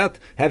Nazir without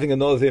having a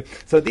Nazir.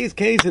 So in these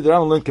cases, the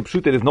Rambam learned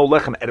Kipshute, there's no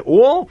lechem at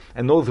all,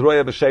 and no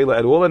zroya b'sheila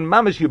at all. And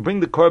mamish, you bring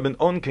the korban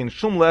on kin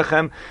shum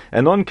lechem,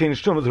 and on kin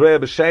shum zroya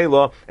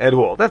b'sheila at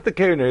all. That's the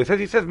Keren.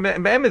 He says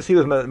Be'emes he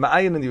was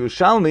ma'ayin in the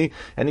Yerushalmi,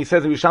 and he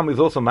says the Yerushalmi is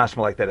also mashma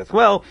like that as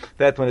well,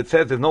 that when it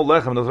says there's no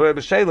lechem, no zroya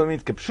b'sheila, it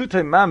means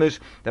Kipshute mamish,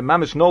 that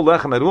mamish no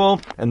lechem at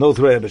all, and no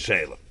zroya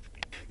b'sheila.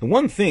 The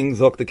one thing,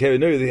 Zok, the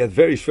Kerinuri, that he has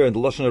very shver in the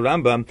Lashon of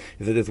Rambam,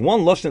 is that there's one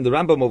Lashon in the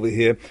Rambam over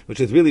here, which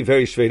is really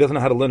very shver. He doesn't know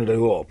how to learn it at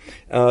all.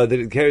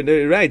 The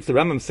Kerinuri writes, the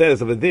Rambam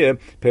says over there,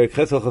 Perik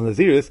Chesach of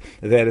Naziris,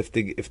 that if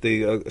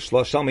the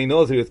Shalmei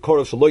Nazir is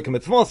Korov Shaloikim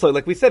Mitzvasai,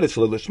 like we said, it's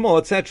Shaloi Lishmo,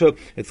 etc.,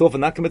 it's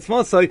often not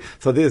Mitzvasai,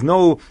 so there's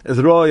no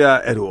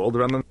Zroya at all. The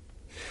Rambam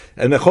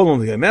and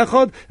mecholon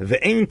yemechad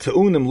ve'ein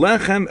teunim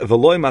lechem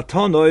ve'loy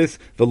matonois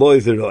ve'loy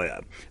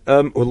zeroya.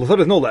 Well, so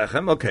there's no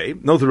lechem, okay,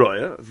 no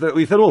zeroya.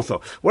 We said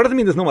also, what does it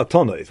mean there's no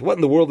matonois? What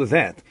in the world is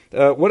that?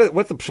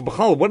 What's the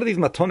b'chal? What are these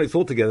matonois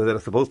altogether that are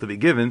supposed to be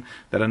given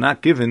that are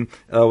not given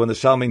when the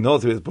Shalmei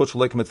Nazir is butch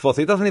like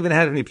mitzvah? It doesn't even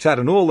have any pshat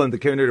and all. And the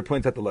Kerinur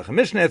points out the lechem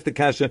Mishnah as the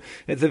kasha.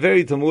 It's a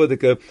very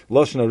tamudic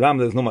lashon of Rambam.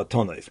 There's no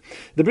matonois.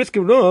 The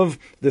Brisker Rav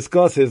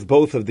discusses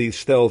both of these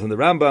shtels in the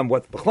Rambam.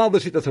 What's b'chal the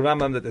shittas of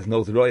Rambam that there's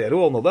no zeroya at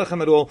all, no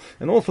lechem at all,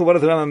 and also what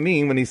does the Rambam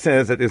mean when he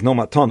says that there's no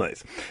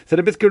matonos? So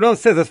the Brisker Rav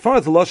says, as far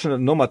as the lashon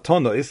of no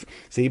matonos,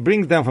 so he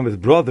brings down from his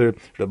brother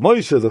Rabbi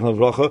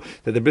Moshe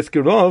that the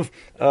Brisker Rav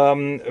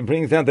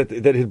brings down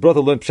that his brother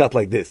learned pshat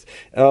like this.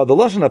 The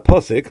lashon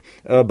aposik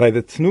by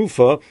the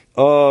tnufa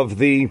of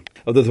the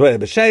Zroya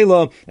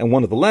B'Sheila and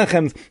one of the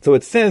lechems. So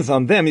it says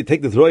on them, you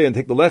take the Zroya and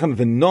take the lechem,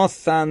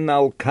 v'nosan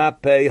al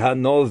kape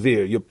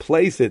hanozir. You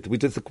place it, we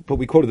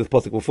quoted this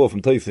pasuk before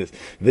from Tosis.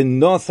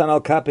 V'nosan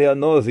al kape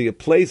hanozir. You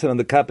place it on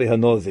the kape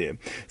hanozir.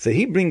 So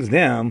he brings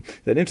down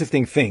that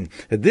interesting thing,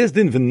 that this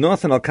din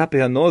v'nosan al kape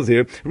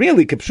hanozir,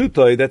 really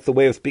kipshutoi, that's the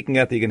way of speaking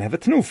out that you can have a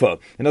tnufa.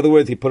 In other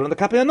words, you put it on the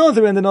kape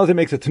hanozir and the nazir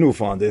makes a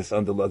tnufa on this,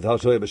 on the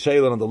Zroya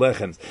B'Sheila and on the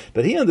lechems.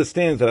 But he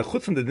understands that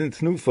chutz from the din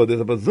tnufa,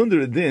 there's a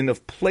bazunder din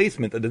of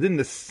placement, and the din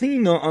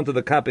nesina onto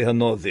the kape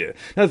hanozir.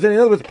 Now, in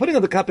other words, putting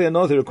on the kape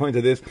hanozir, according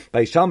to this,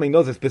 by Shalmei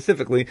Nazir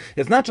specifically,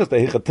 it's not just a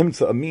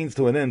hichatimtza, a means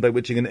to an end by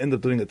which you're going to end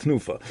up doing a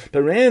tnufa,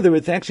 but rather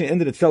it's actually an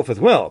end in itself as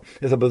well.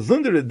 There's a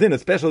bazunder din, a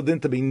special din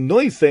to be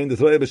noising the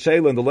Zroya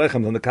B'Sheila and the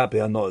lechems on the kape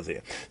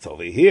hanozir. So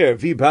over here,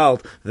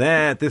 v'balt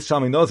that this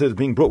Shalmei Nazir is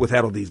being brought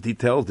without all these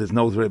details. There's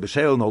no Zroya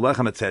B'Sheila, no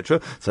lechem,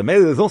 etc. So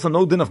maybe there's also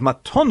no din of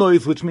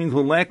matonois, which means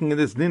we're lacking in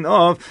this din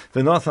of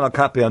v'nosan al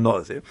kape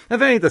hanozir. A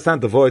very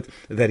interesting avoid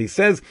that he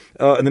says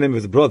in the name of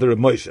his brother of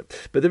Moshe.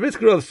 But the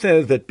Brisker Rav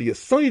says that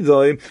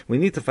b'yasoidoi we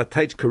need to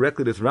fatach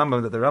correctly this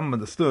Rambam, that the Rambam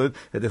understood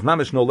that there's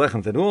mamish no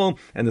lechems at all,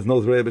 and there's no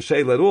Zroya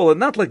B'Sheila at all, and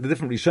not like the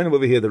different Rishonim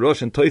over here, the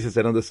Rosh and Tosis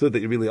that understood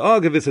that you really are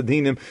gevis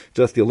adinim,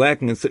 just you're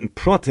lacking in certain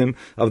protim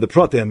of the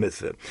protein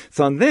mitzvah.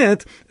 So on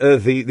that,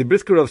 the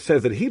Brisker Rav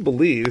says that he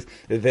believes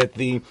that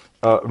the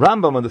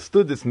Rambam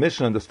understood this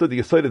mission, understood the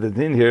Yesod of the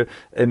din here,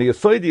 and the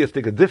Yesod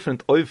take a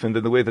different oifen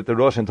than the way that the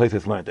Rosh and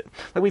Tosis learned it.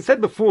 Like we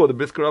said before, the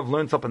Brisker Rav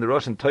learns up in the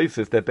Rosh and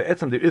Tosis that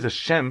be'etzem there is a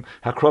Shem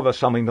Hakrova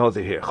Shalmei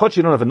Nazir here. Chotch,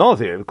 you don't have a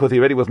Nazir because he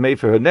already was made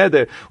for her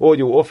neder, or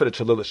you offered it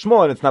Shalol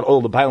Shmo, and it's not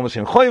all the Baal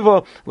Mashem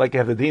Choiva, like you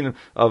have the din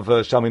of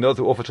Shalmei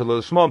Nazir offered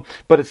Shalol Shmo,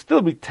 but it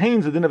still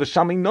retains the din of a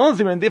Shalmei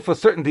Nazir, and therefore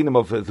certain dinim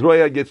of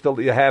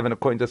Zroya you have, and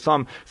according to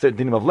some, certain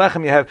dinim of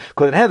Lechem you have,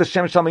 because it has a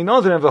Shem Shalmei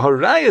Nazir, and the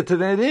Haraya to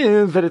that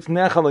is that it's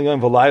Nechal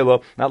Yom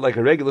V'Layla, not like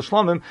a regular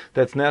Shlomim,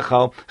 that's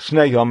Nechal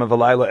Shnei Yom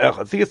V'Layla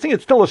Echad. So you see,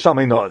 it's still a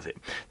Shalmei Nazir.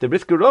 The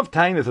Brisker Rav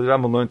Tain is that the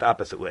Rambam learned the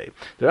opposite way.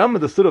 The Rambam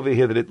understood over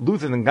here that it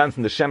loses in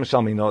Ganzen the Shem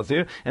Shalmei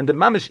Nazir, and the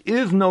Mamish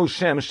is no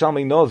Shem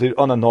Shalmei Nazir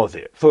on a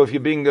Nazir. So if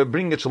you're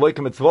bringing it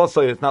Shaloikim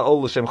Mitzvah, it's not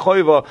all the Shem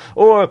Choiva,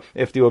 or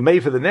if you were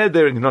made for the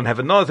Neder and you don't have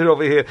a Nazir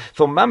over here,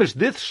 so Mamish,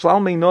 this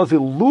Shalmei Nazir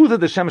loses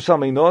the Shem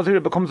Shalmei Nazir,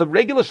 it becomes a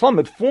regular Shlom,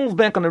 it falls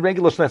back on a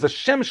regular Shlom, it's a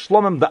Shem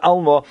Shlomim the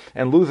Alma,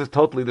 and loses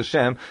totally the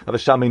Shem of a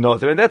Shalmei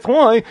Nazir, and that's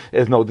why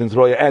there's no Din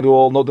Zroya at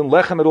all, no Din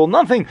Lechem at all,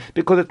 nothing,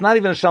 because it's not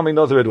even a Shalmei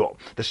Nazir at all.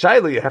 The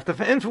Shaila you have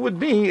to answer would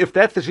be, if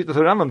that's the Shita of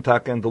the Rambam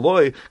Tak and the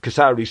Loi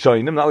Kashar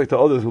Rishonim, not like to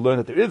others who learn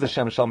that there is a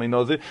Shem Shalmei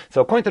Nazir.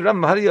 So according to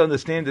Rambam, how do you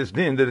understand this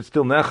din that it's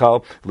still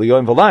Nechal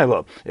L'Yom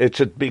V'Layla? It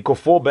should be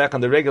fall back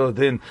on the regular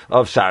din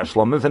of Shar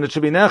Shlomim, and it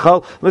should be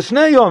Nechal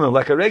L'Shnei Yomim,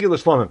 like a regular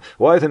Shlomim.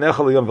 Why is it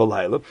Nechal L'Yom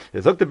V'Layla?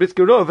 It's Dr.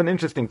 Brisker Rav an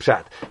interesting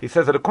pshat. He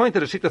says that according to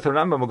the Shita of the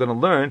Rambam, we're going to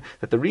learn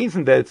that the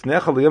reason that it's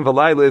Nechal L'Yom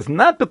V'Layla is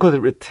not because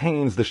it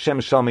retains the Shem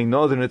Shalmei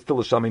Nazir and it's still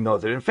a Shalmei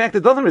Nazir. In fact,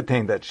 it doesn't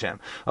retain that Shem.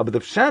 But the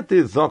pshat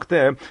is Zok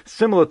there,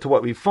 similar to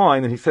what we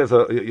find, and he says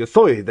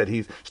Yesoi that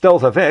he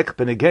stells Havek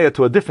Benegeya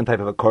to a different type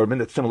of a korban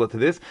that's similar to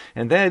this,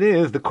 and that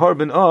is the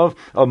korban of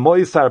a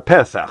Moisar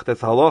Pesach.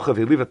 That's halacha if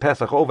you leave a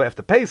Pesach over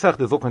after Pesach.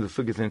 There's all kinds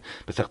of sugis in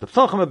Pesach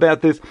Pesachim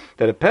about this,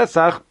 that a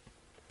Pesach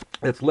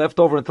that's left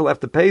over until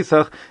after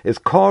Pesach is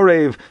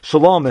Korev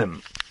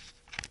Shalomim.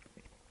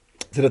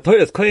 So the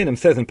Torah's Koyanim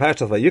says in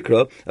Parshas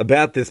Vayikra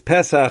about this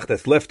Pesach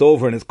that's left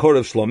over in his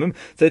Korev Shlomim.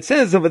 So it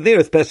says over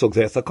there a special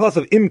exercise. A cause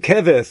of Im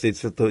Keves,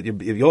 it's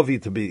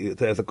Yovi to be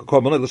as a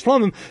Korban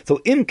Shlomim. So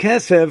Im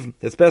Kesev,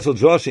 the special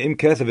Josh Im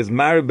Kesev is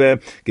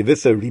Marbe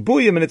Gewisse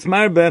Ribuyim, and it's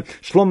Marbe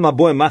Shlom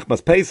Maboy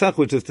Machmas Pesach,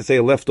 which is to say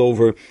a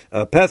leftover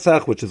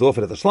Pesach, which is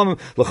offered as a Shlomim.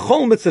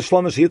 L'chol Mitzvah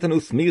Shlomim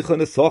Sheyitanu Smicha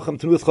Nesochem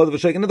Tnuas Chodev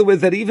V'Shek. In other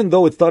words, that even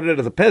though it started out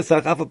as a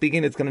Pesach, after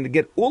begin it's going to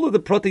get all of the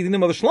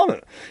proteinim of a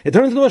Shlomim. It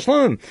turns into a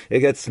Shlomim.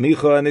 It gets Smicha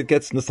Seicha, and it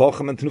gets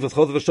Nesachem and Tenufas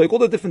Chosav Shoik, all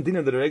the different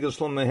dinim that a regular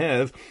Shlom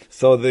has.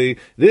 So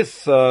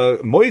this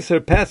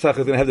Moiser Pesach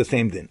is going to have the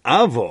same din.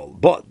 Avol,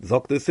 but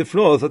Zok the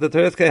Sifro, Zok the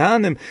Teres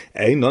Kehanim,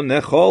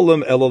 Einon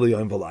Necholem Elo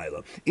L'Yom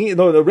V'Layla.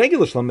 No, the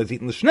regular Shlom is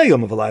eating the Shnei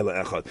Yom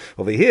V'Layla Echad.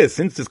 Over here,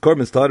 since this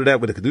korban started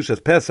out with a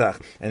Kedushas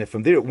Pesach, and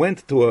from there it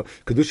went to a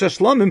Kedusha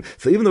Shlomim,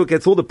 so even though it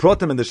gets all the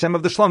protim and the Shem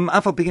of the Shlomim,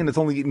 Afal Pichin it's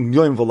only eating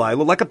Yom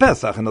V'Layla, like a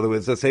Pesach. In other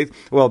words, it says,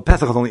 well,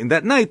 Pesach is only in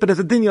that night, but as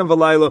a din Yom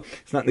V'Layla,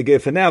 it's not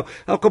negay for now.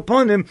 Al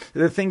Kaponim,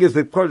 the thing is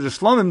that Kedusha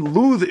Shlomim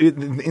lose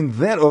in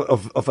that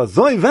of a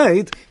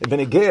Zoyveit, then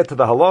it get to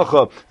the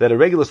halacha that a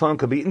regular Shlom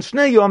could be eaten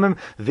Shnei Yomim,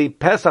 the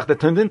Pesach that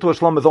turned into a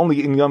Shlom is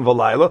only in Yom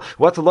V'Layla.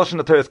 What's the Lashon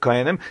of Teres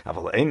Kohanim?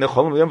 Aval ein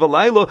necholem Yom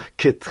V'Layla,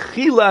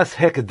 ketchilas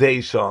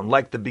hekdeshon,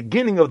 like the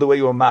beginning of the way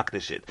you were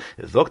makdish it.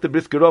 Zok the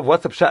Briskerov,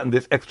 what's the pshat in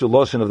this extra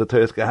Lashon of the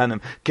Teres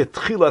Kohanim?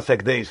 Ketchilas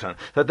hekdeshon.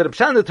 So the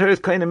pshat in the Teres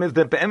Kohanim is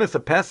that be'emes a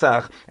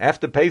Pesach,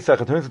 after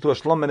Pesach, it turns into a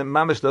Shlom and it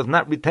mamish does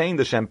not retain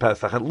the Shem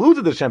Pesach. It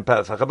loses the Shem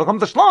Pesach. It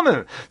becomes a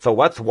Shlomim. So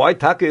why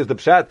Taka is the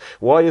pshat?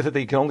 Why is it that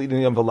you can only eat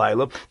in Yom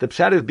V'Layla? The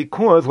pshat is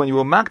because when you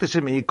were makdish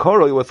it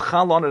me'ikoro, it was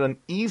chal on it an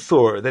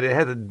isur, that it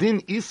had a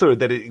din isur,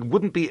 that it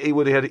wouldn't be, it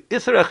would have had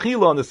isur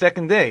achila on the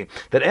second day,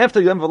 that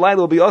after Yom V'Layla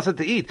will be also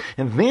to eat.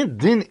 And then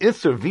din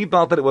isur,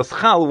 vibal, that it was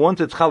chal,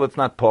 once it's chal, it's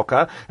not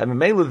poka, and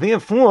Mela,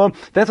 therefore,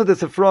 that's what the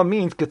Sifra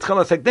means,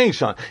 ketchela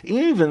sekdeshon.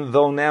 Even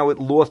though now it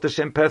lost the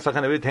Shem Pesach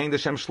and it retained the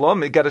Shem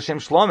Shlom, it got a Shem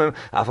Shlomim,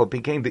 after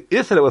became the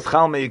isur that was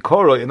chal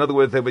me'ikoro. In other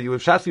words, that when you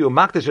have shasi, you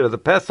makdish it as a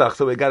Pesach,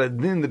 so it got a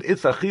din that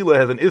isur achila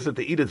has an isur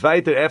to eat it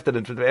weiter after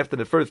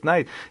the first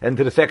night and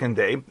to the second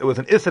day. It was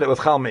an isur that was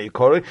chal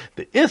me'ikoro.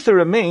 The isur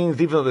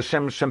remains, even though the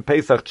Shem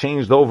Pesach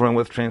changed over and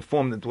was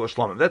transformed into a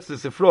Shlomim. That's the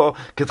Sifra,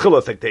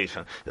 ketchila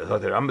sekdeshon. The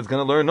Rambam is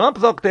going to learn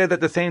up there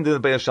that the same thing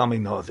by a Shalmei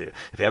Nazir.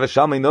 If you have a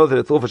Shalmei Nazir,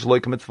 it's all for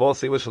Shaloi Mitzvah,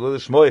 say was Shaloi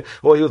Shmoi,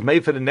 or he was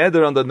made for the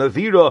Neder on the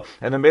Nazira,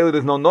 and the Mele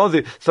there's no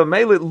Nazir. So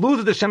Mele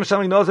loses the Shem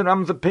Shalmei Nazir in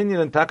Rambam's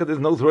opinion, and Taka there's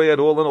no Zroy at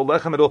all, and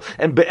Olechem at all.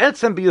 And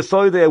Be'etzem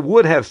B'Yasoy, they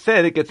would have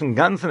said it gets in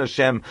Gans and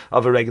Hashem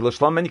of a regular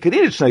Shlom, and you can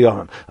eat it Shnei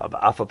Yomim.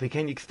 But Afal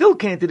Pikein, you still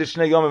can't eat it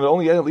Shnei Yomim,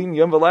 only eating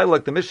Yom V'Layla,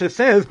 like the Mishnah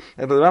says,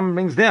 and the Rambam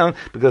brings down,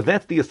 because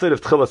that's the Yisod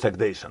of Tchila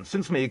Sekdeshon.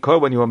 Since Me'ikor,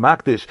 when you were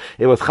Makdish,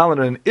 it was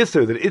Chalan and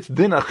Isser, that its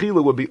Din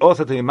Achila would be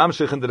also to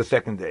Yimamshich into the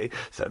second day.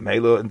 So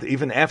Mela, and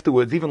even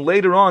afterwards, even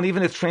later on,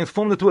 even it's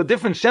transformed into a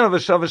different Shem of a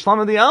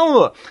Shlam of the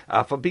Alma.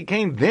 Afa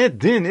became that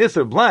Din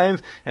Isser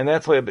blinds, and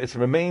that's why it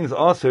remains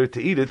also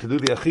to eat it, to do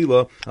the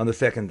Achila on the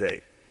second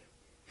day.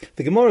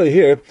 The Gemara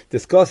here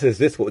discusses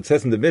this, what it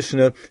says in the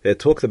Mishnah. It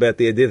talks about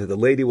the idea that the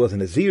lady was a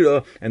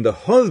Nazira and the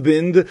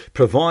husband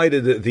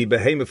provided the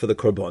behemoth for the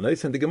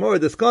korbanos. And the Gemara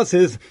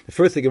discusses,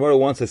 first the Gemara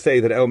wants to say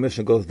that our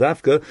Mishnah goes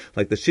dafka,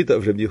 like the Shita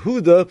of Rabbi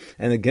Yehuda,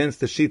 and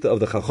against the Shita of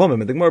the Chachomim.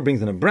 And the Gemara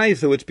brings in a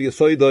Braisa, which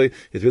B'Yasoidoi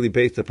is really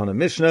based upon a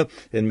Mishnah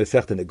in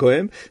Masechta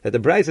Negoim, that the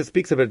Braisa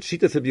speaks about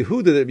Shita of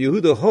Yehuda, that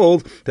Yehuda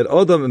holds that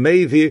Adam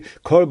Meivi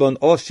korban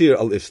oshir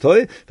al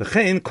ishtoi,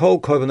 v'chein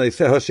kol korban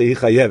oiseha shehi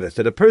chayeves,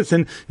 that a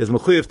person is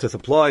mechuyev to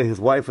supply his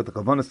wife with the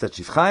korbanos that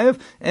she's chayev,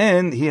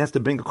 and he has to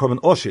bring a korban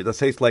oshir. That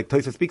says, like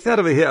Tosha speaks out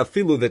of it here,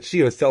 afilu, that she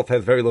herself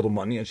has very little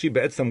money, and she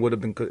be'etzem would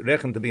have been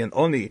reckoned to be an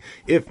oni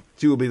if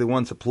she would be the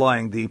one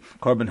supplying the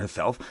korban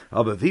herself.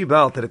 But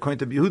vibal, that according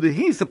to Yehuda,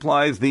 he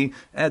supplies the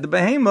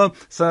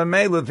behemoth, so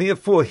Mela,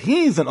 therefore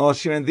he's an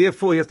oshir, and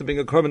therefore he has to bring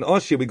a korban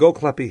oshir. We go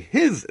klapi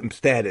his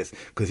status,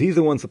 because he's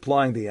the one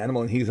supplying the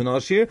animal, and he's an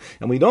oshir,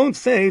 and we don't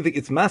say that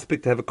it's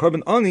maspik to have a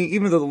korban oni,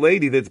 even though the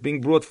lady that's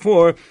being brought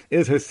for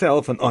is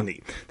herself an oni.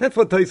 That's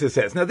what Tosha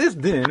says. Now this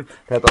din,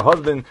 that the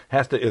husband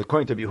has to,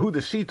 according to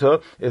Yehuda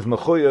Shita, is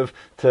mechuyev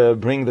to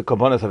bring the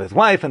korbanos of his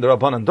wife, and the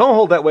Rabbanan don't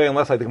hold that way,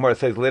 unless, like the Gemara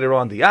says later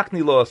on, the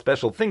Yakni law, a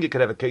special thing. You could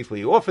have a case where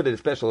you offered it, a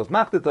special as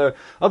machtatar.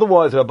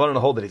 Otherwise, the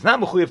Rabbanan hold that he's not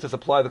mechuyev to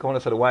supply the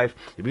korbanos of the wife.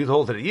 Yehuda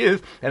holds that he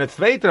is, and it's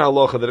veiter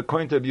halacha that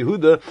according to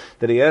Yehuda,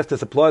 that he has to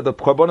supply the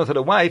korbanos of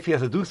the wife, he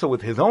has to do so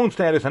with his own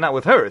status and not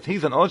with hers.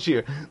 He's an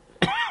oshir.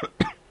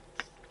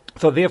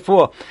 So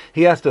therefore,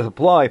 he has to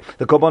supply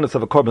the korbanos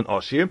of a korban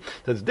oshir.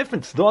 There's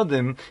different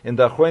stadim in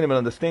the Acharonim and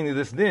understanding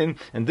this din,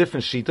 and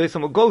different shitos,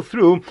 and we'll go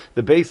through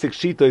the basic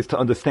shitos to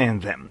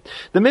understand them.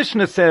 The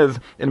Mishnah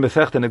says in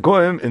Masechta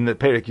Negoim, in the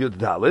Perek Yud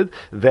Dalid,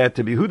 that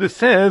Yehuda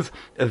says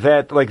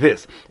that like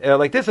this,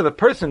 if a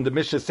person, the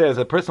Mishnah says,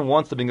 a person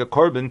wants to bring a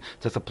korban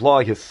to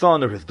supply his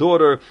son or his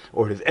daughter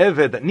or his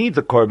eved that needs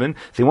a korban,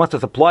 so he wants to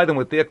supply them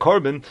with their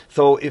korban.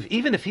 So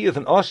even if he is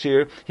an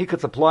oshir, he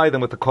could supply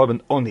them with the korban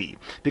oni,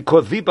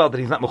 because vibal, that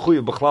he's not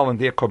mechuyev b'chlal in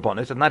their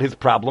korbanos. It's not his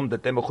problem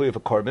that they're mechuyev a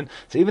korban.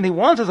 So even he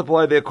wants to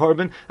supply their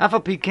korban,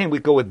 afal pikein, we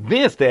go with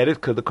their status,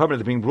 because the korban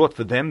is being brought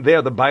for them. They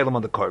are the bailam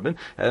on the korban,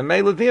 and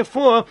Mela,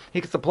 therefore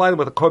he can supply them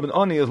with a korban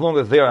oni as long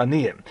as they are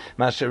aniyim.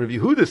 Masher Rabbi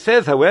Yehuda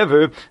says,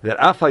 however, that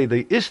afay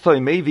the ishtoi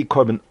mevi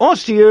korban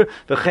oshir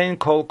v'chein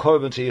kol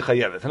korban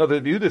sheyichayeves. In other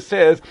words, Yehuda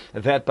says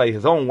that by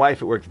his own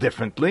wife it works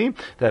differently.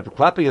 That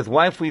klapi his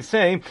wife, we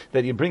say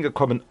that you bring a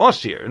korban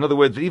oshir. In other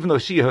words, even though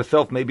she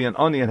herself may be an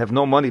oni and have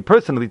no money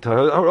personally to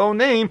her own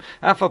name,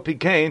 Afal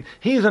Pikain,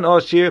 he's an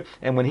Oshir,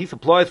 and when he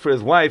supplies for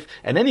his wife,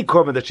 and any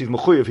korban that she's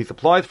mechuyev, he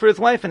supplies for his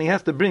wife, and he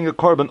has to bring a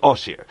korban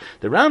Oshir.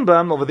 The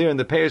Rambam over there in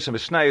the Parish of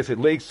Mishnayos, it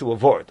links to a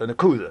vort, an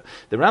akuda.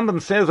 The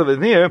Rambam says over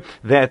there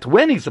that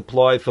when he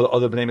supplies for the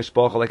other bnei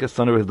mishpacha, like his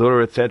son or his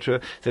daughter,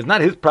 etc., it's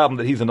not his problem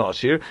that he's an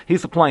Oshir.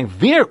 He's supplying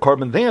their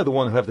korban. They are the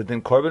one who have the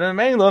din korban, and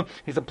Mela,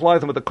 he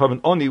supplies them with the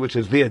korban oni, which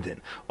is their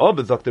din.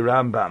 Obezok the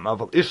Rambam,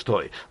 aval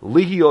ishtoi,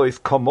 lihiois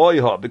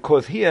kamoyha,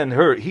 because he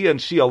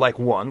and she are like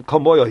one.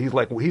 Kamoyha,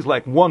 he's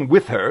like one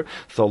with her.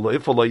 So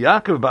leifolo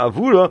Yaakov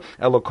ba'avura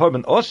elo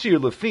korban oshir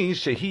lefi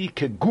shehi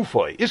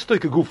kegufoi. Ishtoi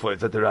kegufoi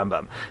is at the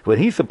Rambam. When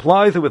he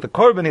supplies her with the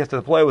korban, he has to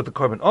supply her with the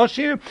korban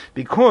oshir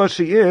because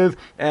she is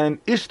an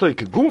ishtoi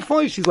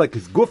kegufoi. She's like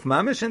his guf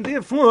mamish, and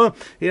therefore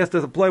he has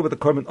to supply with the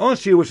korban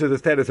oshir, which is the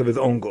status of his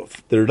own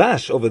guf. The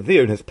Rash over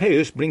there in his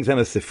parish brings down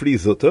a sefri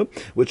zuta,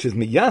 which is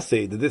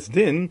miyased this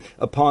din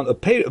upon a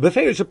parish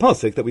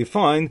pasuk that we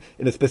find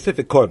in a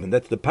specific korban.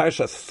 That's the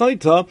parsha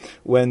soita,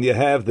 when you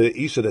have the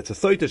isha that's a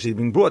soita, she's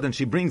being brought and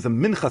she brings a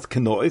minchas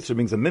kenois, she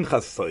brings a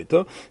minchas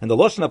soita, and the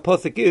lashon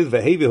pasuk is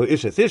vehevi hu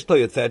ishes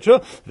ishtoi, etc.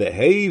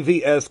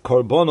 Vehevi es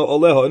korbono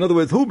oleho. In other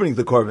words, who brings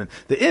the korban?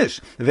 The ish.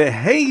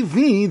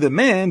 Vehevi, the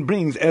man,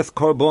 brings es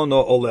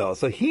korbono oleho.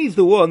 So he's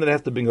the one that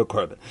has to bring a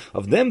korban.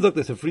 Of them,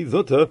 Dr. Sefri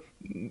Zuta,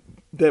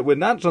 that we're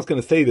not just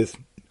going to say this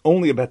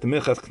only about the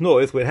minchas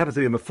knois, where it happens to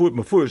be a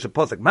mefurish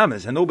pasuk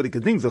mamish, and nobody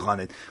could think on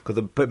it, because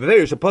the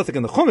mefurish pasuk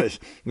in the chumash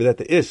that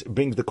the ish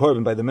brings the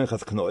korban by the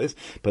minchas knois.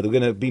 But we're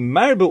going to be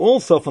marba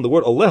also from the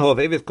word oleho of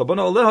evis korban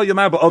oleho. You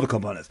marba other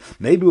korbanos.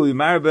 Maybe we'll be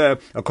marba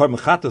a korban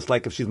chatos,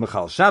 like if she's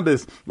mechal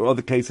Shabbos, or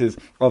other cases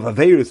of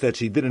averus that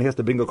she didn't have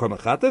to bring a korban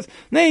chatos.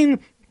 Nein.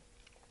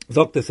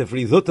 Zogt the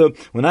Sefri Zuta,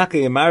 when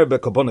Aka Yemar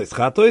Be'Korbonos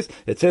Chatois,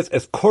 it says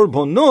as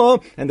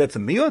korbono, and that's a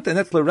miut, and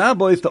that's the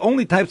rabbis. The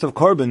only types of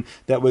korban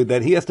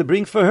that he has to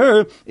bring for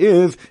her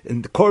is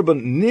in the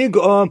korban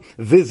niga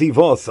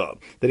v'zivosa,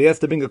 that he has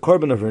to bring a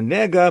korban of her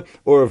nega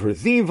or of her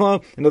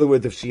ziva. In other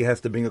words, if she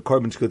has to bring a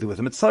korban, she goes with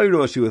a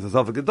mitzayro, she was a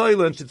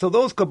zavagadayla, and so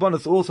those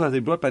korbanos also have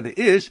to be brought by the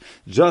ish,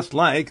 just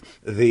like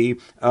the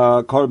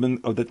korban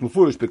of the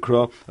mufurish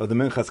bekra of the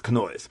minchas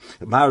knois.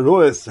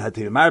 Ma'arois had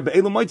to Yemar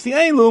Be'elu Moitzi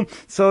Elu,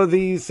 so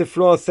the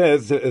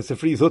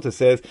Sefri Zuta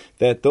says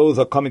that those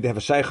are coming to have a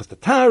shaychus to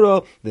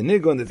Tara, the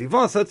Nigo and the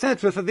Zivasa,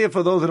 etc. So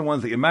therefore, those are the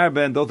ones that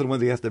Yemarba, and those are the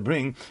ones he has to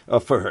bring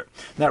for her.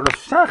 Now, Rav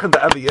Shach and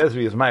the Avi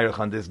Ezri is Meirach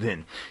on this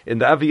din. In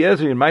the Avi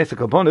Ezri in Maisa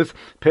Kabbonis,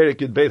 Perik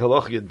Yud Beis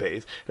Haloch Yud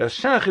Beis, Rav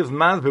Shach is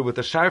Mazber with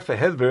the Sharfa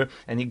Hezber,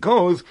 and he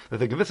goes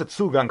with a gewisse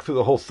Zugang through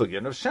the whole sugya.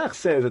 And Rav Shach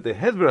says that the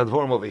Hezber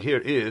Advorim over here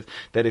is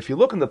that if you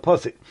look in the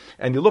Pasuk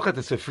and you look at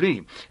the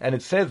Sefri, and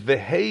it says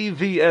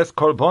Vehevi es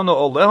korbono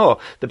oleho,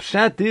 the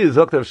pshat is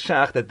Dr.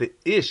 Shach that the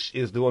ish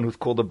is the one who's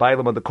called the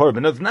bailam of the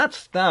korban. It's not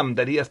stam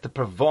that he has to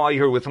provide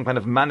her with some kind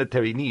of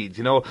monetary needs.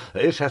 You know,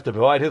 the ish has to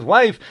provide his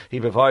wife. He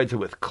provides her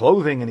with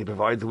clothing and he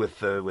provides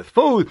her with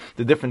food.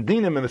 The different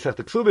dinim and the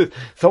seftek subis.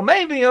 So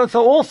maybe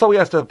so also he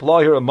has to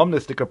apply her a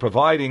mumnistic of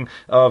providing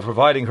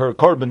her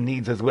korban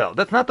needs as well.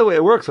 That's not the way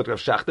it works with Rav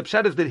Shach. The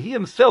pshat is that he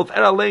himself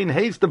eralein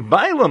hates the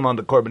bailam on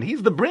the korban.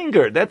 He's the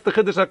bringer. That's the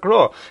chiddush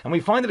hakra, and we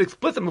find it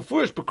explicit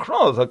mufurish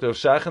bekros like Rav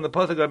Shach and the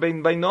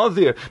pasuk by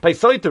Nazir by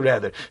Soita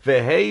rather.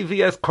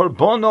 Vehevi as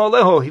korbono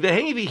aleho.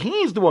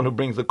 He's the one who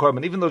brings the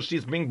korban, even though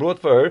she's being brought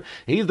for her.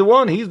 He's the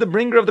one. He's the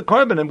bringer of the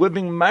korban, and we're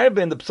being marbe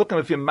in the psukim.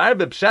 If you're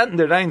marbe pshat in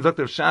the rein,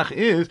 Dr. Shach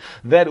is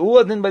that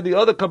uadin by the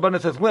other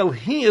korbanos as well.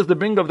 He is the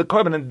bringer of the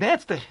korban, and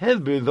that's the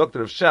hezber,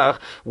 Dr. Shach.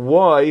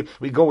 Why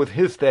we go with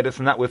his status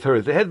and not with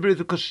hers? The hezber is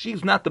because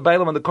she's not the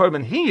bailam on the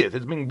korban. He is.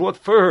 It's being brought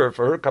for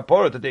her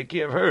kapara to take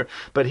care of her.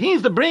 But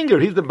he's the bringer.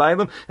 He's the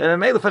bailam, and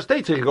Mele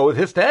Fashtates, you can go with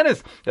his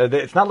status.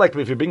 It's not like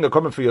if you're bringing a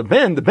korban for your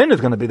ben, the ben is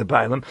going to be the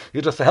bailam.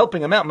 You're just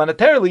helping him out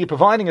monetarily. You're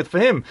providing it for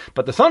him.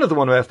 But the son is the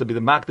one who has to be the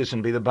makdish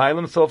and be the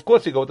bailam. So of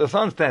course you go with the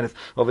son's status.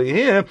 Over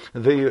here,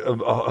 the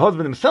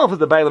husband himself is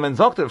the bailam, and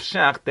Zokter of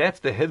Shach. That's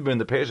the hezber in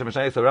the parish of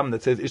Mashayis Aram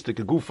that says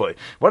ishtik gufay.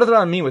 What does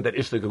that mean with that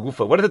ishtik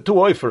gufay? What is it too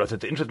oy for us?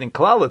 It's an interesting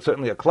klal. It's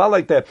certainly a klal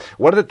like that.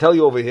 What does it tell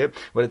you over here?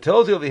 What it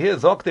tells you over here,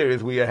 Zokter,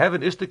 is we have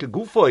an ishtik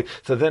gufay.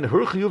 So then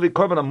her chiyuvi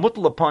korban a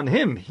mutl upon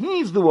him.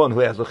 He's the one who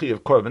has the chiyuv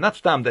korban, not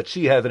stam that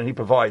she has it and he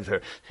provides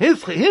her.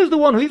 He's the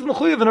one who's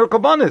mechuyev in her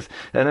korbanis,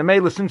 and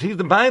Mele, since he's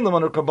the bailam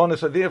on her korbanis,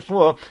 so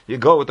therefore you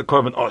go with the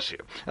korban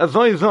oshir. As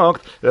Zoy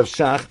zogt, Rav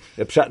Shach,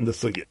 pshat in the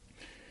sugya.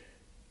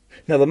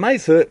 Now the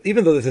Maisa,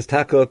 even though this is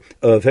taka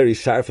very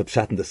sharp of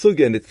pshat in the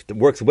sugya, and it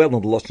works well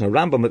on the Lashon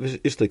Rambam of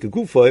Ishlik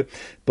Gufoy,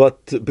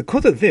 but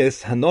because of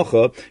this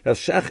Hanocha, Rav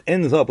Shach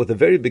ends up with a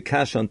very big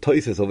kasha on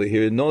Toises over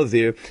here in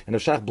Nazir, and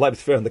Rav Shach blibes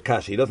fair on the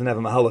kasha. He doesn't have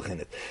a mahalach in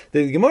it.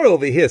 The Gemara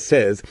over here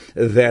says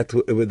that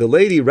the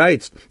lady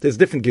writes, there's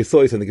different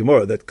gisois in the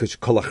Gemara that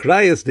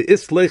kolachrayas the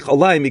islech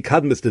alay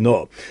mikadmis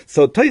deno.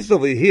 So Toises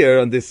over here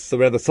on this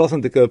rather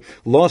sasantika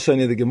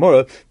Lashon in the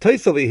Gemara,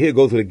 Toises over here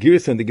goes with a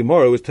girsa in the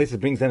Gemara, which Toises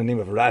brings down the name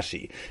of Rashi.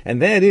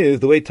 And that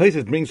is, the way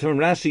Tosfos brings from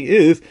Rashi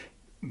is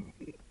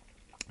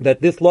that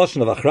this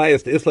lashon of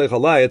achrayas to islay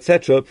chalai,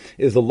 etc.,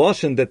 is a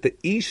lashon that the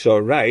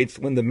isha writes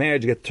when the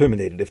marriage gets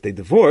terminated. If they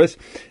divorce,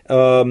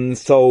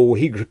 so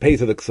he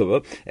pays her the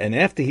ksuba, and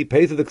after he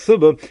pays her the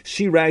ksuba,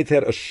 she writes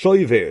out a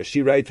shoiver,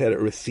 she writes out a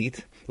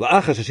receipt. She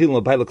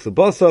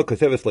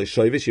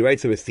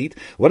writes a receipt.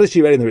 What does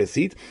she write in the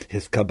receipt?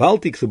 His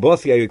kabalti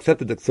ksubasi, I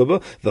accepted the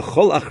ksuba. The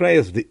chol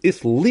achrayas the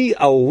isli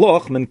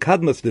aloch men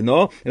kadmas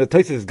deno. And the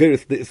Tosfos is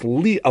geirus the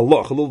isli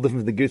aloch, a little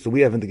different than the geirus that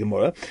we have in the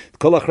Gemara.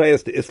 Kol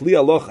achrayas the isli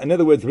aloch. In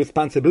other words,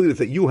 responsibilities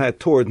that you had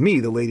toward me,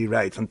 the lady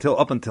writes,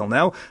 up until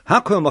now.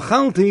 Hakol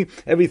machalti,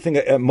 everything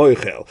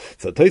moichel.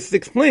 So Tosfos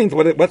explains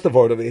what's the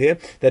word over here,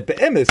 that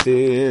be'emes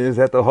is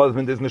that the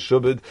husband is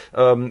meshubed,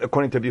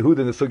 according to Yehuda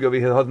in the sugi over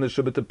here, the husband is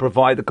meshubed to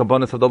provide the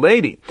kabbanis of the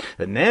lady.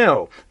 And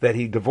now that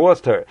he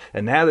divorced her,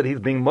 and now that he's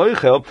being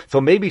moichel,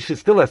 so maybe she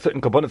still has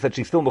certain kabbanis that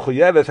she's still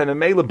mechuyeves, and in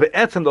Meila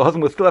be'etzem, the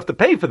husband would still have to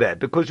pay for that,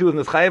 because she was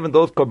neschayev in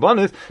those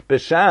kabbanis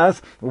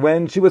b'shas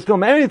when she was still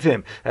married to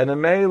him. And in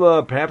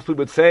Meila, perhaps we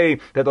would say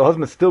that the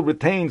husband still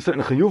retains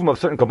certain chiyuvim of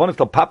certain kabbanis.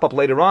 They'll pop up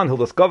later on. He'll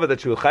discover that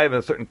she was chayev in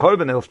a certain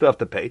korban, and he'll still have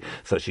to pay.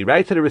 So she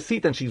writes her a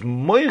receipt, and she's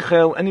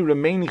moichel any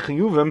remaining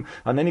chiyuvim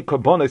on any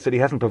kabbanis that he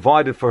hasn't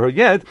provided for her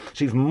yet.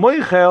 She's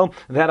moichel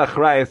that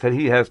achrayas that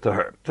he has to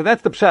her. So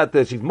that's the pshat,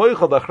 that she's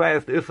moichel the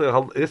achrayas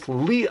is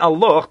li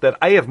aloch, that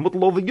I have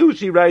mutal over you,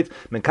 she writes,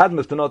 men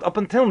kadmas to not, up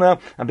until now,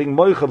 I'm being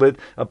moichelit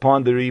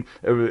upon the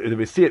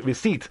receipt,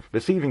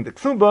 receiving the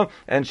ksuba,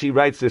 and she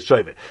writes this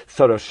shoyve.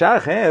 So Rav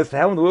Shach asks,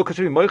 how in the world could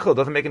she be moichel? It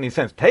doesn't make any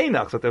sense.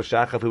 Teinach, so Rav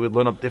Shach, if we would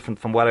learn up different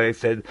from what I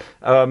said,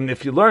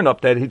 if you learn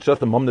up that he's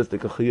just a mumnas, the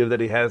kachiv that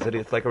he has, that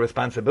it's like a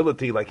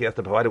responsibility, like he has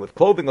to provide it with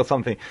clothing or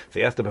something, so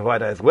he has to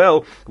provide it as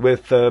well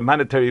with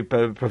monetary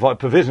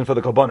provision for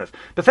the korbanos.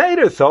 But so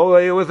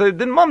it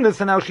didn't mumnas,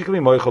 and now she can be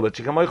moichel.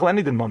 She can moichel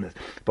any din mumnas.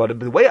 But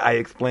the way I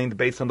explained,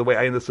 based on the way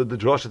I understood the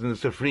droshes and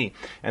the sifri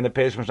and the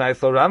peish Mishnah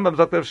so Rambam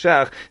Zakter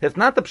Shach, it's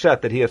not the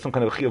pshat that he has some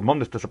kind of chi of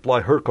mumnas to supply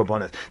her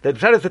korbanos. The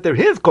pshat is that they're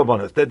his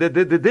korbanos. The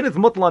din is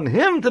mutal on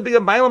him to be a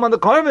bailam on the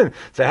korban.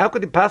 So how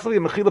could he possibly, a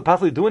mechila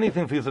possibly do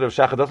anything for Yisrael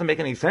Shach? It doesn't make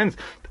any sense.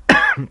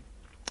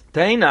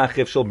 Tainach,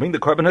 if she'll bring the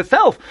korban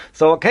herself,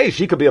 so okay,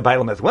 she could be a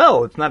bailam as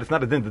well. It's not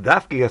a din. The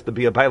dafki has to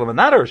be a bailam and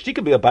not her. She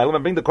could be a bailam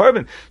and bring the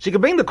korban. She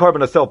could bring the korban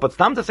herself. But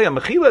stam to say a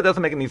mechila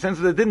doesn't make any sense.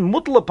 It didn't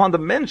mutal upon the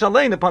mensch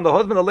alain, upon the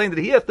husband alain, that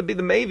he has to be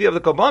the mevi of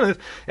the korbanis,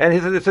 and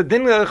it's a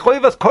din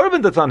choivas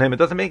korban that's on him. It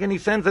doesn't make any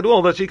sense at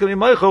all that she could be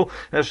meichel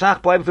and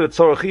shach bleibt to the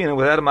tzorachin and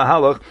without a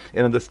mahalach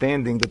in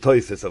understanding the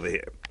Tosfos over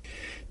here.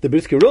 The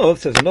Brisker Rov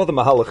says another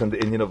mahalach in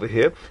the Indian over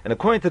here, and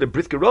according to the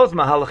Brisker Rov's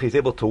mahalach, he's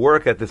able to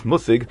work at this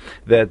musig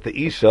that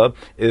the Isha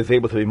is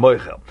able to be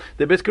moichel.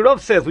 The Brisker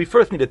Rov says we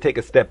first need to take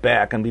a step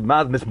back and be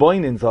mad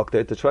misboinin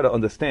zokter to try to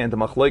understand the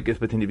machlokes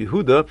between the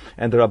Yehuda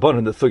and the Rabban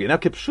and the Sugi. Now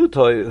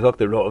kipshutoy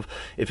zokter Rov,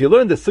 if you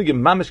learn the Sugi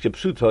mamish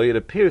kipshutoy, it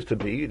appears to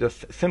be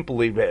just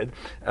simply read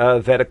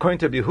that according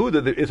to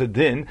Yehuda there is a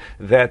din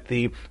that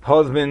the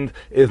husband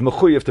is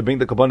mechuyev to bring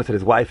the korbanos, that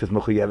his wife is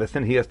mechuyeves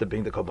and he has to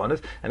bring the korbanos,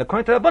 and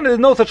according to Rabban there is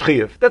no such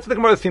chiyuv. That's what the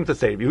Gemara seems to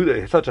say.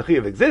 Yehuda, such a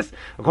chiyuv exists.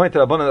 According to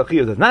Rabbanan, the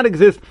chiyuv does not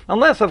exist,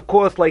 unless, of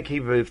course, like he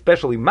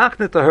specially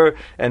maknet to her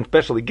and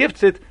specially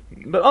gifts it.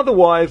 But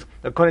otherwise,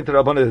 according to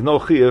Rabbanan, there's no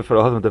chiyuv for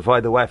a husband to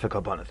divide the wife a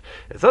korbanos.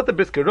 It's not the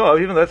Brisker Rov,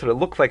 even though that's what it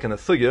looks like in a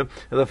sugya.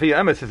 The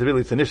Fiyah Emes is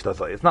really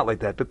tznishtazai. It's not like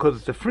that, because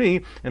it's a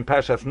free in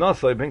Parshas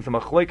Nosai. It brings some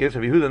machlokes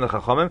of Yehuda and the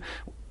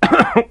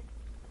Chachamim,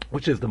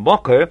 which is the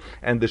mocker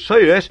and the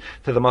shoyesh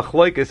to the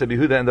machlokes of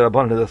Yehuda and the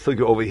Rabbanan, the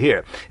sugya over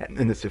here. And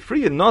in the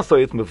Sifri and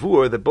Nosai, it's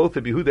mavur that both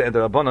the Yehuda and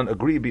the Rabbanan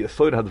agree be a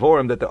soid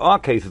hadvorim that there are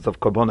cases of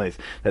korbanos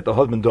that the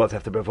husband does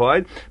have to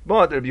provide,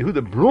 but Rabbi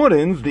Yehuda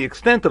broadens the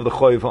extent of the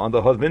choiva on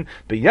the husband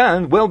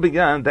well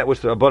beyond that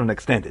which the Rabbanan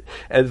extended.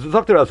 As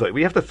Dr. Azoi,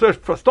 we have to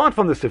start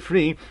from the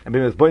Sifri and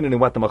be misboined in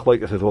what the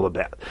machlokes is all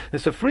about. The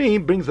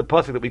Sifri brings the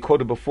pasuk that we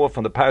quoted before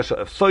from the parasha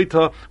of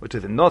Soita, which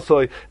is in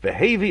Nosai,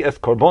 vehevi es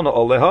korbana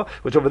aleha,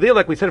 which over there,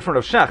 like we said from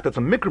Rav Shach, that's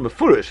a mikra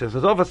mefurish. It's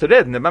officer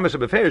read in the mamish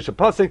beferish a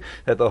pasuk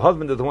that the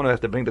husband is the one who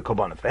has to bring the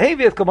korbanos.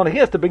 Vehevi es korbana, he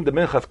has to bring the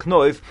minchas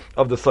knois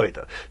of the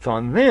Soita. So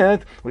on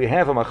that we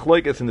have a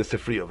machlokes in the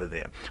Sifri over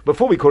there.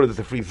 Before we quoted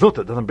the Sifri,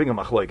 Zuta doesn't bring a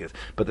machlokes,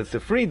 but the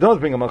Sifri does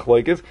bring a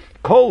machlokes.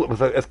 Kol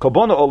es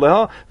korbana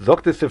aleha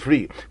zok the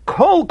Sifri.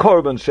 Kol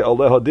korban she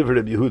aleha divrei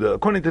Rabbi Yehuda.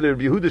 According to the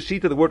Rabbi Yehuda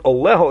sheet, the word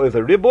aleha is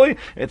a riboy.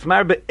 It's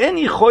marbe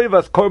any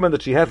choivas korban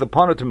that she has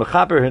upon her to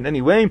mechaper her in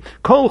any way.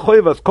 Kol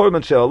choivas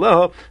korban she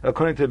aleha.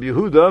 According to Rabbi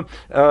Yehuda,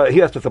 he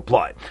has to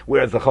supply.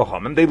 Whereas the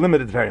Chachamim, they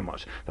limit it very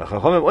much. The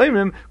Chachamim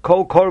oimrim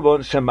kol korban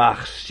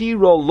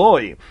shemachshiro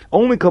loy.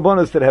 Only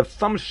korbanos that have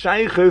some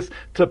shaykhus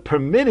to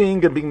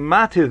permitting and being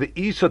matir the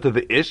isha to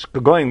the ish.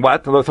 Going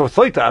what? So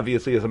Soita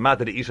obviously is a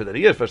matir the isha that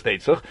he is for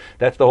shteitzuch.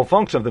 That's the whole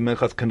function of the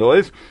minchas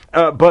kanois.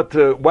 But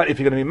what if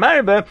you're going to be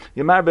marbe?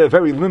 You're marbe a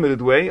very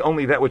limited way.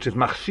 Only that which is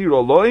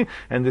machshiro loy.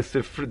 And the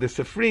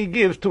Sifri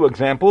gives two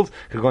examples.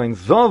 Going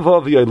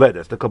zava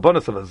v'yoledes. The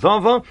korbanos of a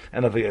zava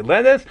and of a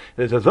yoledes.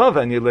 There's a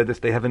zava and and Yeledis,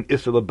 they have an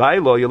Isser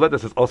L'Baila.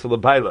 Yeledis is also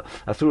L'Baila,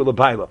 Asur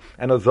L'Baila.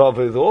 And a Zav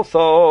is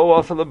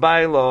also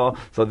L'Baila.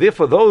 So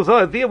therefore,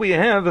 there we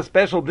have a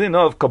special din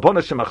of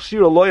Kabbalah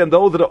Shemachshir Aloy, and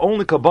those are the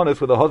only Kabbalahs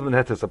where the husband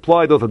has to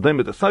supply. Those are Dim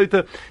with the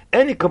Saita.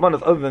 Any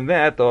Kabbalahs other than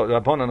that, the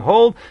Rabbanan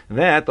hold,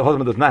 that the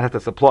husband does not have to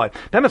supply.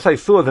 Demasai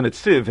saw in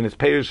its Siv, in his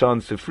Perish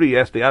on Sifri,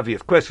 asked the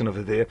obvious question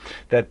over there,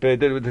 that the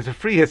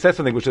Sifri has said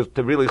something which is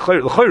to really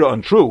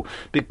untrue,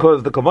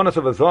 because the Kabbalahs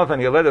of a Zav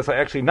and Yeledis are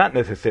actually not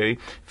necessary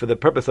for the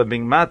purpose of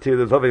being Matir,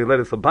 the Zav and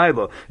Yeledis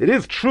L'Baila. It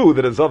is true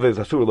that a Zav is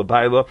Asur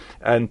L'Baila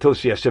until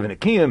she has Shivin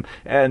Akiyim,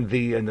 and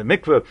the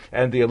mikveh,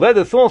 and the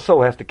Yeledis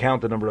also has to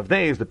count the number of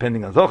days,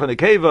 depending on Zoch and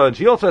Akeva, and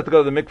she also has to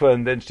go to the mikveh,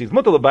 and then she's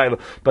Mutal L'Baila.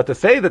 But to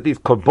say that these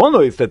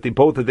Kabbalos, that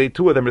they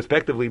two of them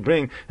respectively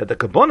bring, that the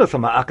Kabbalos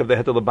of Ma'akav, the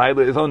Hetel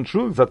L'Baila, is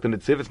untrue, Zakt in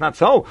Itziv, it's not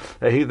so.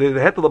 The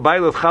Hetel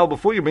L'Baila is Chal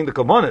before you bring the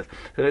Kabbalos.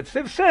 So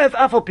Itziv says,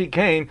 Afal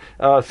Pikain,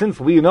 since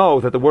we know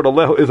that the word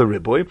Alehu is a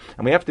riboy,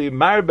 and we have to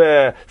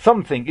marbe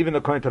something, even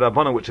according to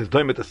Rabbanan, which is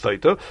doimit the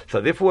Saita,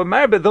 so therefore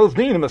marbe those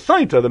dinim a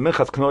Saita, the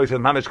Minchas Knois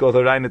and Mamish goes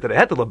around into the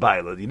Hetel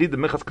L'Baila. You need the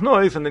Minchas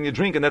Knois, and then you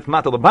drink, and that's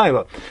Matal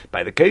L'Baila.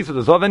 By the case of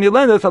the Zav and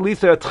Yeledis, at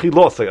least there are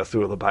Tchilosai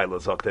Asur L'Baila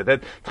Zokte.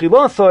 That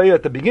Tchilosai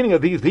at the beginning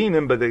of these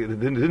dinim, but the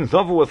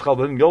Zav was Chal,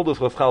 the Yoldus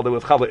was Chal, there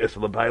was Chal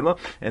Isur L'Baila,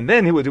 and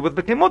then it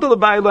became Mutal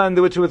L'Baila, and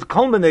which was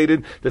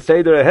culminated, the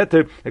Seder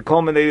Heter, it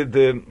culminated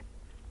the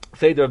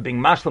Seder of being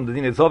mashlam the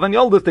din of Zav and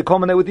Yoldus, they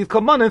culminate with these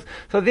kabbanis,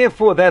 so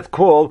therefore that's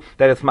called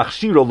that it's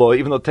machshir law,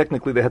 even though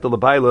technically the Hetel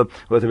L'Baila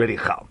was already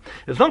chal.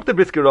 It's not the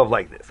brisker of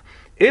like this.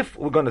 If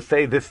we're going to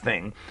say this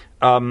thing,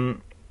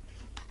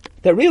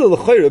 that really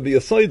l'chayra be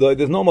Yasoidai,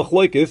 there's no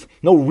machlokes,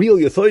 no real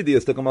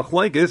Yasoidai to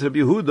machlokes Rabbi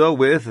Yehuda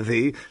with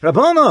the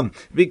Rabbanan,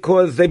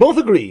 because they both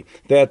agree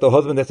that the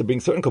husband has to bring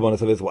certain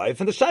kabbanas of his wife,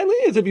 and the shaila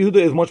is Rabbi Yehuda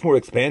is much more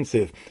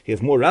expansive. He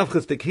has more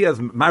ravchistik, he has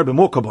marbe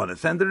more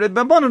kabbanas, and the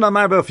Rabbanan are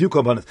marbe a few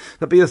kabbanas.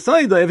 But by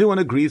Yasoidai, everyone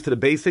agrees to the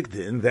basic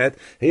din that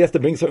he has to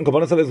bring certain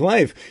kabbanas of his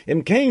wife.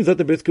 In Kain Zot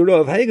the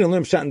Britzkerov, how are you going to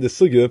learn Pshat in the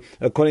Sugya,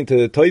 according to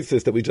the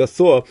Toisis that we just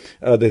saw,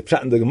 the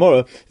Pshat in the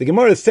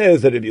Gemara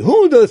says that Rabbi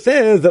Yehuda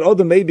says that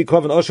Adam may be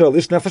Kavan Osher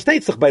Lishna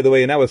versteht sich, by the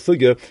way, in our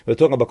sugya, we're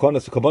talking about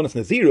Kabbanas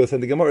Nazirus,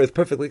 and the Gemara is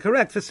perfectly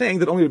correct for saying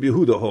that only Rabbi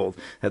Yehuda holds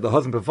that the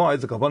husband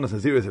provides the Kabbanas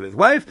Nazirus of his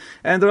wife,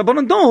 and the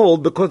Rabbanan don't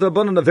hold, because the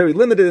Rabbanan are very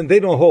limited, and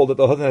they don't hold that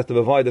the husband has to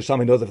provide the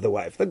Shami Noz of the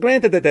wife. Now,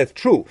 granted that that's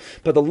true,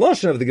 but the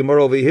Lashon of the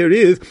Gemara over here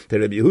is that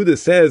Rabbi Yehuda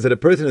says that a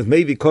person is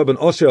maybe Korban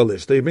Osher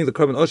Alish, so he brings the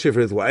Korban Osher for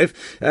his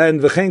wife,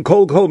 and V'chein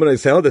Kol Korban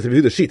Osher, that's Rabbi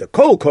Yehuda Shita,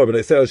 Kol Korban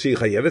Osher Shi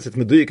Chayeves, it's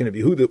Meduyik and Rabbi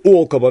Yehuda,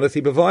 all Kabbanas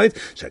he provides,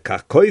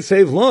 Shekach Koi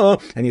Save Law,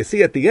 and you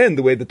see at the end,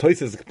 the way the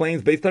Toises explains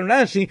based on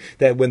Rashi,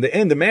 that when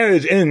the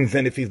marriage ends,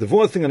 and if he's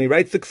divorcing and he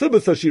writes the ksubah,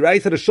 so she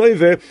writes at a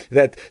shoiver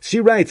that she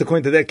writes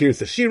according to that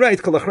girsa. She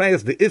writes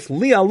kolachrayas the is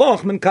li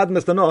aloch min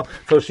kadmas dano.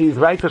 So she's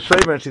writes a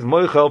shoiver and she's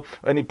moichel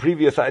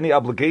any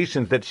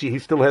obligations that he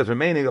still has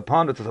remaining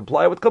upon her to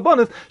supply with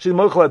kabbanas. She's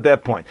moichel at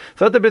that point.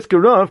 So at the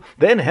briskirov,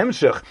 then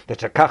hemshech that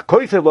shakach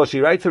koisev lo,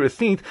 she writes a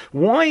receipt.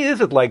 Why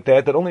is it like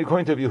that? That only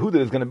according to Yehuda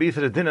is going to be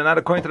such a din and not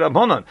according to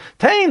Rabbanan.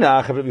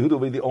 Tainach, Yehuda will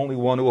be the only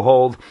one who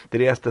holds that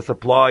he has to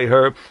supply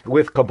her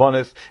with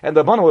kabbanas, and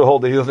the Rabbanan will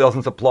hold that he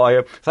doesn't supply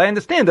her. So I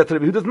understand that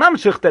Rabbi Yehuda's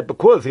mamshich, that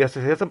because I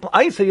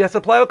say he has to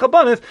supply her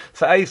kabbanis,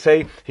 so I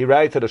say he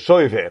writes at a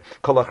shoiver,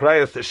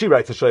 she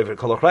writes a shoiver,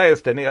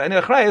 kolachrayas, and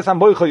achrayas, I'm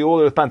boicha you all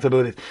the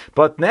responsibilities.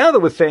 But now that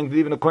we're saying that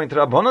even according to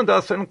Rabbanan, there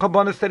are certain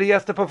kabbanis that he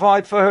has to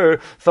provide for her.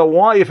 So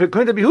why, if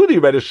according to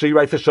Yehuda, she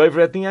writes a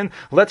shoiver at the end,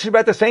 let she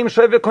write the same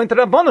shoiver according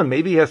to Rabbanan.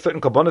 Maybe he has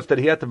certain kabbanis that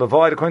he had to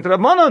provide according to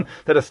Rabbanan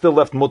that are still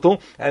left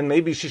mutal, and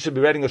maybe she should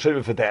be writing a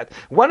shoiver for that.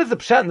 What is the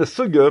pshat in the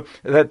sugya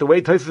that the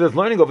way Tosfos is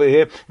learning over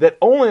here, that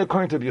only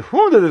according to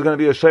Yehuda there's going to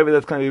be a shoiver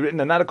that's going to be written,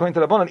 and not according to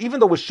Rabbanan, even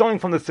though we're showing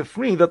from the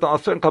Sifri that there are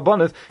certain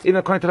kabbanas, even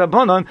according to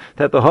Rabbanan,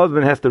 that the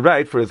husband has to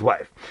write for his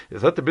wife.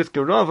 Is that the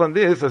brisker Rav on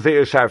this, as a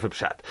sharf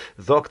pshat?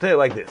 Zokte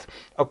like this.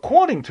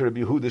 According to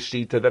Rabbi Yehuda's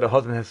shita, that a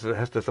husband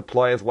has to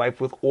supply his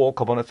wife with all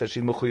kabbanas that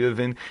she's mechuyev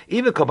in,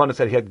 even kabbanas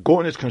that he had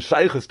gornish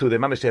konshaychus to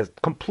them, she has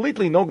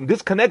completely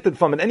disconnected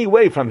from in any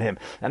way from him,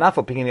 and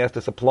after picking he has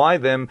to supply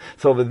them.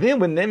 So over there,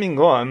 when naming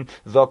on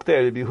Zokte,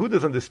 Rabbi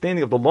Yehuda's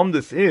understanding of the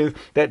lomdus is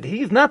that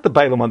he's not the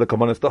bailam on the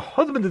kabbanas. The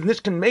husband is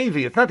nishkan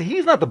mevi. It's not,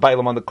 he's not the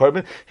bailam on the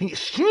carbon.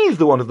 She's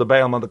the one who's the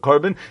bailam on the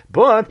carbon,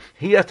 but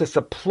he has to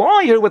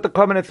supply her with the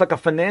carbon. It's like a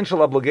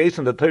financial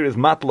obligation that Torah is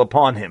matl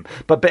upon him.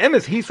 But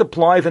be'emes, he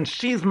supplies, and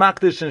she's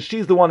makdish, and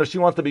she's the one, if she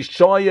wants to be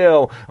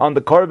shoyel on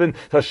the carbon,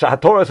 so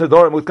shahatorah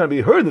sedorim, it's going to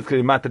be her that's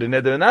going to be matad in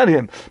neder, and not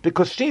him,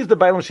 because she's the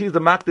bailam, she's the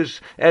makdish,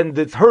 and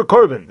it's her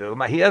carbon.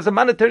 He has a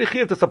monetary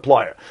chiyuv to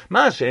supply her.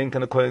 Mashen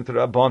can, according to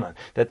Rabbanan,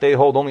 that they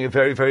hold only a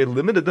very, very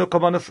limited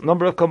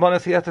number of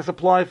kabbanas he has to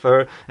supply for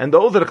her, and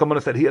those are the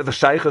kabbanas that he has a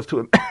shaykhs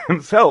to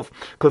himself,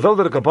 because those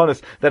are the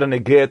kabbanas that are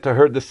negate to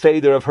her, the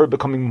seder of her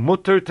becoming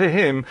mutter to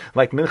him,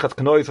 like minchas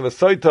knois of a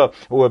soita,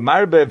 or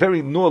marbe,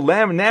 very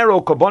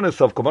narrow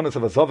kabbanas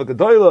of a zava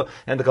gedoyla,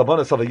 and the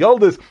kabbanas of a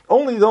yoldis,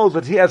 only those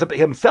that he has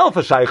himself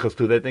a shaykhs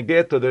to, that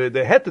negate to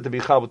the head to be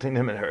chabot in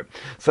him and her.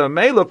 So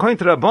Meila, according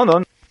to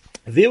Rabbanan,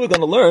 There we're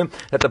going to learn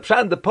that the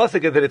pshat in the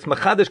pasuk is that it's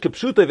machadish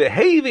kipshuta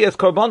vehevi as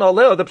korban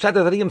aleo. The pshat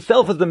is that he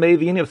himself is the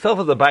mevi and he himself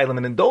is the bailam,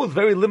 and in those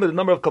very limited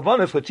number of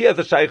kavanas which he has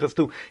a shaykhus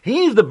to,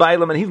 he's the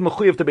bailam and he's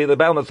mechuyev to be the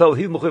bailam himself.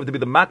 He's mechuyev to be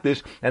the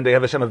makdish, and they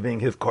have a shem of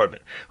being his korban.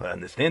 Well, I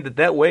understand it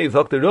that way.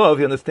 Dr. Rav,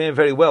 you understand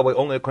very well why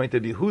only according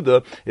to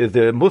Yehuda is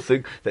the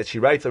musig that she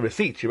writes a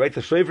receipt. She writes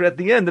a shrever at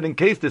the end, and in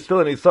case there's still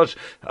any such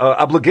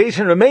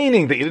obligation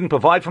remaining that you didn't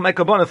provide for my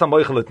kavanas, I'm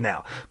moichel it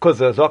now. Because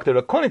Dr.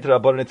 according to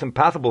Rabbi, it's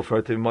impossible for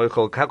her to be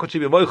moichel. How could she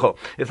be moichel?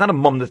 It's not a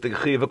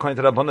momnistic chiv according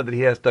to Rabbi that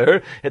he has to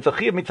her. It's a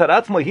chiv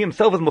mitzaratzmo. He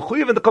himself is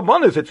mechuyev in the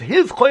kavanas. It's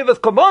his chiv as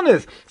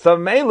kavanas. So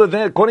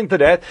Meila, according to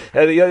that,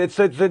 it's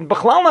in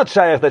Bechlal not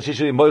shayach that she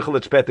should be moichel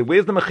at shpete.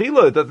 Where's the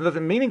mechila? It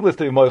doesn't meaningless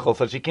to be moichel,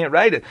 so she can't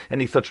write it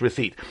any such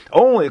receipt.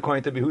 Only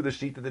according to Yehuda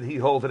Shita that he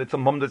holds that it's a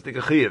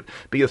momnistic chiv,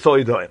 be a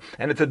soidoy,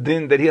 and it's a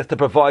din that he has to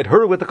provide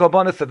her with the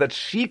kavanas so that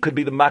she could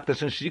be the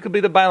makdash and she could be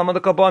the bailam on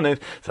the kavanas.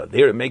 So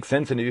there it makes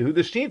sense in Yehuda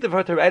Shita for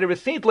her to write a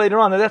receipt later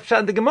on, and that's pshat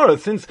in the Gemara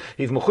since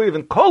he's mechuyev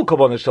in kol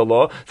kavanas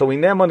shalah. So we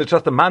name on it's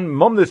just a man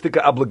momnistic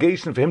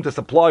obligation for him to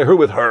supply her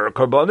with her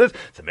karbonis.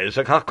 So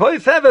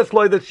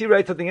that she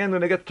writes at the end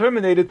when it gets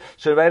terminated,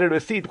 she'll write a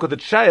receipt because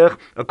it's shayach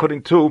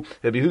according to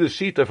the Yehuda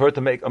Shita for her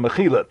to make a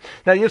mechila.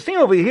 Now you see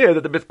over here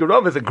that the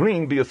Biskarov is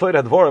agreeing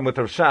b'yasoid hadvorim with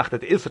her shach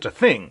that there is such a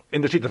thing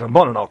in the Shita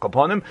Rambonon al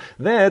kaponim,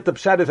 that the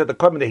pshat is that the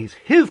carbon that he's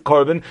his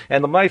carbon,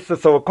 and the Maisa,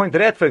 so according to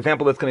that, for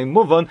example, it's going to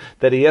move on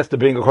that he has to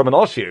bring a carbon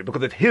ashir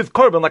because it's his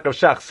carbon, like Rav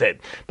Shach said.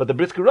 But the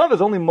Biskarov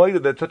is only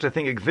moided that such a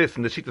thing exists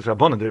in the Shita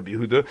Rambonon of Rabbi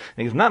Yehuda, and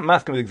he's not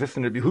masking it exists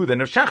in Rabbi Yehuda.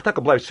 And Rav Shach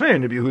takablav shver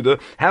in Rabbi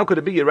Yehuda. How could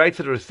it be he writes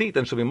it a receipt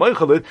and she'll be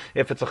moichelit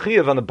if it's a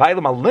chiyav on the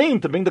bailam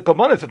alein to bring the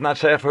kabbanis? It's not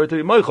shayach for her to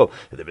be moichel.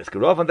 The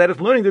Biskarov and that is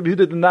learning Rabbi Yehuda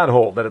did not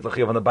hold that it's a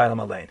chiyav on the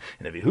bailam alein.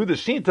 In Rabbi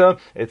Yehuda Shita,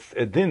 it's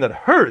a din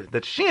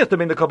that she has to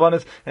bring the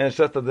kabbanis, and it's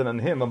just a din on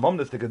him, a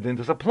momnistic din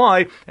to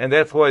supply, and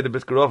that's why the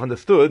Biskarov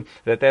understood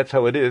that that's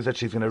how it is that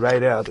she's going to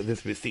write out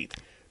this receipt.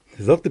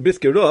 Zok the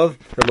Biskarov,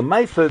 that the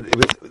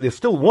Maisa, there's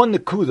still one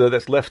nekuda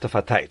that's left to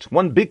fataych.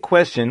 One big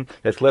question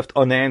that's left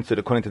unanswered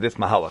according to this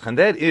mahalach, and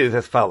that is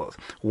as follows: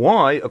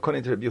 why,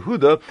 according to Rabbi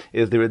Yehuda,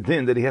 is there a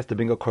din that he has to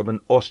bring a korban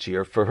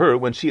oshir for her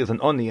when she is an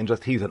oni and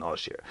just he's an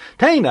oshir?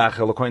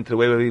 Tainachel, according to the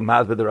way we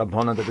mazbeh the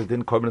Rabbanan, that the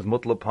din korban is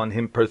mutal upon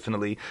him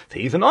personally, so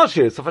he's an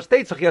oshir. So for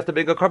states he has to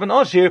bring a korban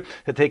oshir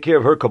to take care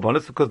of her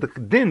korbanos because the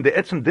din, the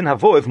etzem din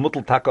havo, is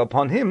mutal taka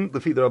upon him, the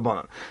feed the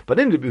Rabbanan. But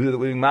in Rabbi Yehuda,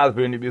 we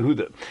mazbeh in Rabbi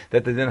Yehuda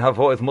that the din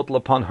havo is mutal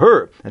upon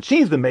her, and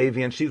she's the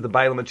Mevi, and she's the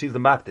Bailam, and she's the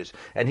Makdish,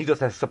 and he just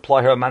has to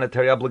supply her a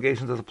monetary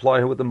obligation to supply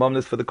her with the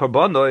mumnus for the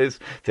Karbanos.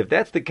 So if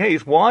that's the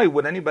case, why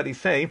would anybody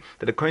say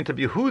that according to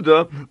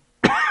Yehuda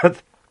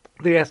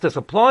he has to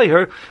supply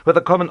her with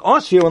a korban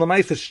oshir when the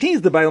Maisa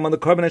she's the Bailam on the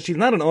korban and she's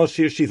not an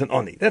oshir, she's an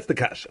oni? That's the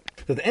kasha.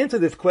 So to answer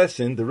this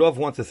question, the Rav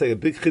wants to say a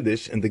big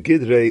chiddush in the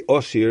Gidrei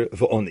oshir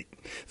v'oni.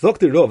 Zok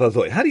the Rav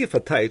Azoi, how do you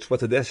fataych what's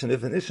the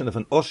definition of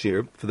an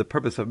oshir for the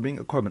purpose of being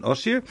a korban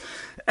oshir,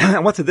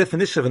 and what's the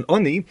definition of an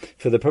oni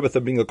for the purpose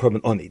of being a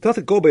korban oni? Does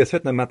it go by a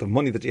certain amount of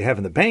money that you have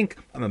in the bank?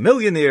 I'm a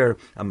millionaire,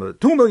 I'm a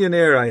 2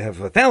 millionaire, I have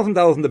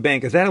 $1,000 in the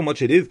bank. Is that how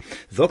much it is?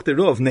 Zok the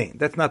Rav, name.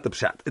 That's not the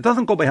pshat. It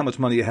doesn't go by how much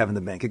money you have in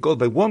the bank. It goes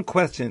by one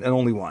question and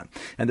only one.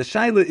 And the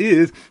shaila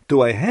is,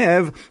 do I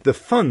have the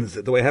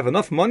funds? Do I have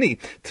enough money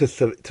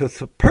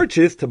to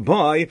purchase, to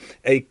buy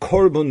a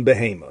korban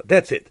behema?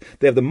 That's it.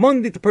 They have the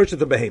money to purchase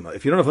a behema.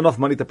 If you don't have enough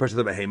money to purchase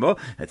a behema,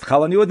 it's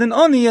chalan yuadin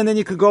ani, and then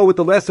you could go with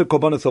the lesser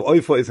korbanos of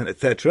oifos and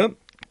etc.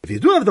 If you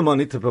do have the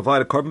money to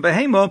provide a korban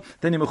behema,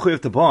 then you're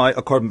mechuyev to buy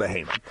a korban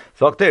behema.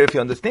 So if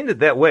you understand it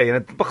that way, and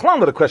it's b'chlan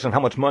with a question of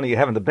how much money you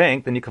have in the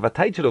bank, then you can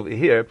vataych it over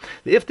here.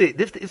 If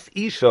this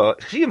isha,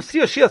 she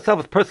herself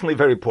is personally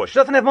very poor. She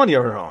doesn't have money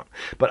of her own.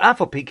 But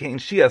afal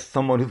pikein, she has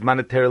someone who's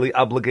monetarily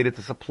obligated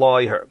to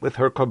supply her with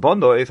her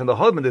korbanos, and the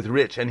husband is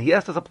rich, and he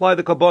has to supply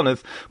the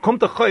korbanos. Kum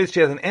to chois, she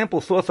has an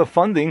ample source of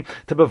funding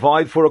to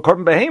provide for a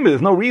korban behema.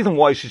 There's no reason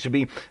why she should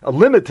be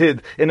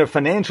limited in her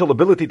financial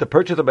ability to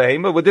purchase a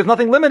behema, but there's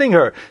nothing limiting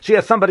her. She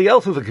has somebody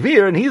else who's a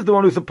gvir, and he's the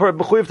one who's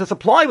mechuyev to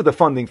supply with the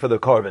funding for the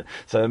korban.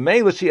 So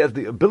Mela, she has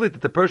the ability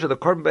to purchase the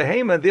korban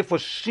behema, and therefore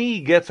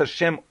she gets a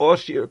shem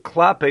oshir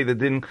klape the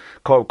din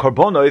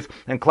korbanos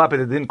and klape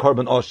the din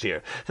korban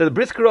oshir. So the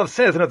Briskerov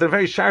says, and it's a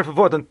very sharp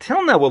word.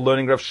 Until now, we're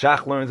learning. Rav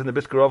Shach learns, and the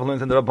Briskerov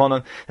learns, and the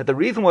Rabbanan, that the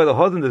reason why the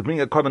husband is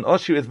bringing a korban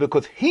oshir is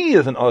because he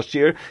is an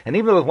oshir, and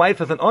even though his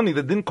wife is an oni,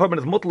 the din korban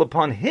is mutal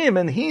upon him,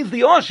 and he's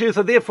the oshir,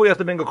 so therefore he has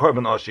to bring a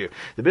korban oshir.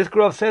 The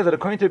Briskerov says that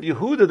according to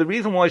Yehuda, the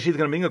reason why she's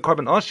going to bring a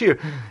korban oshir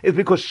is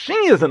because she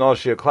is an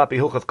oshir, klapi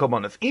hilchas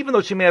korbanos, even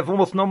though she may have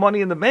almost no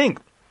money in the bank.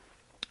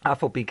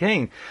 Afal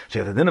Pikain, she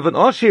has a din of an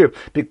oshir,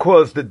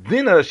 because the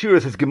din of ashir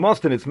is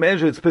gemust, and it's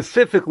measured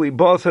specifically,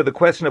 basa, the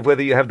question of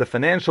whether you have the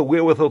financial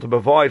wherewithal to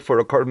provide for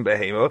a korban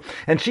behema,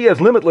 and she has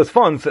limitless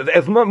funds,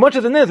 as much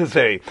as is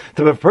necessary,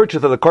 to the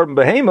purchase of the korban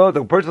behema,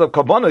 the purchase of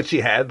korbanos she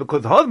had,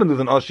 because the husband is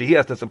an oshir, he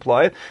has to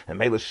supply it, and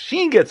Mela,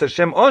 she gets a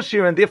shem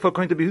oshir, and therefore,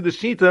 according to Yehuda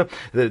Shita,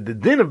 the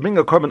din of being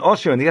a korban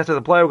oshir, and he has to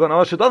supply a korban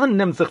oshir, doesn't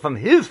nemzich from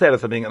his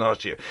status of being an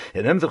oshir,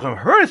 it nemzich from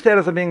her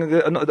status of being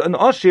an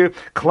oshir,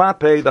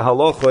 klape, the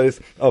halachos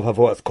of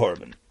Havoth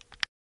Korban.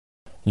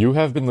 You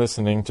have been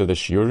listening to the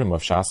Shiurim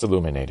of Shas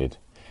Illuminated.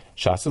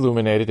 Shas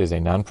Illuminated is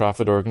a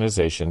non-profit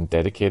organization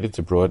dedicated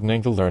to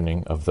broadening the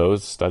learning of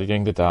those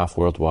studying the Daf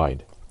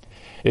worldwide.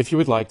 If you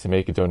would like to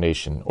make a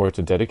donation or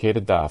to dedicate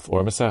a Daf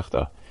or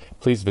Masechta,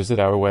 please visit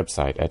our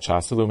website at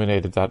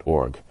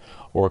shasilluminated.org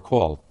or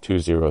call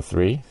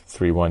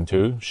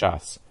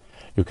 203-312-SHAS.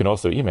 You can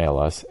also email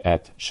us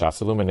at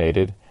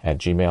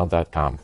shasilluminated@gmail.com.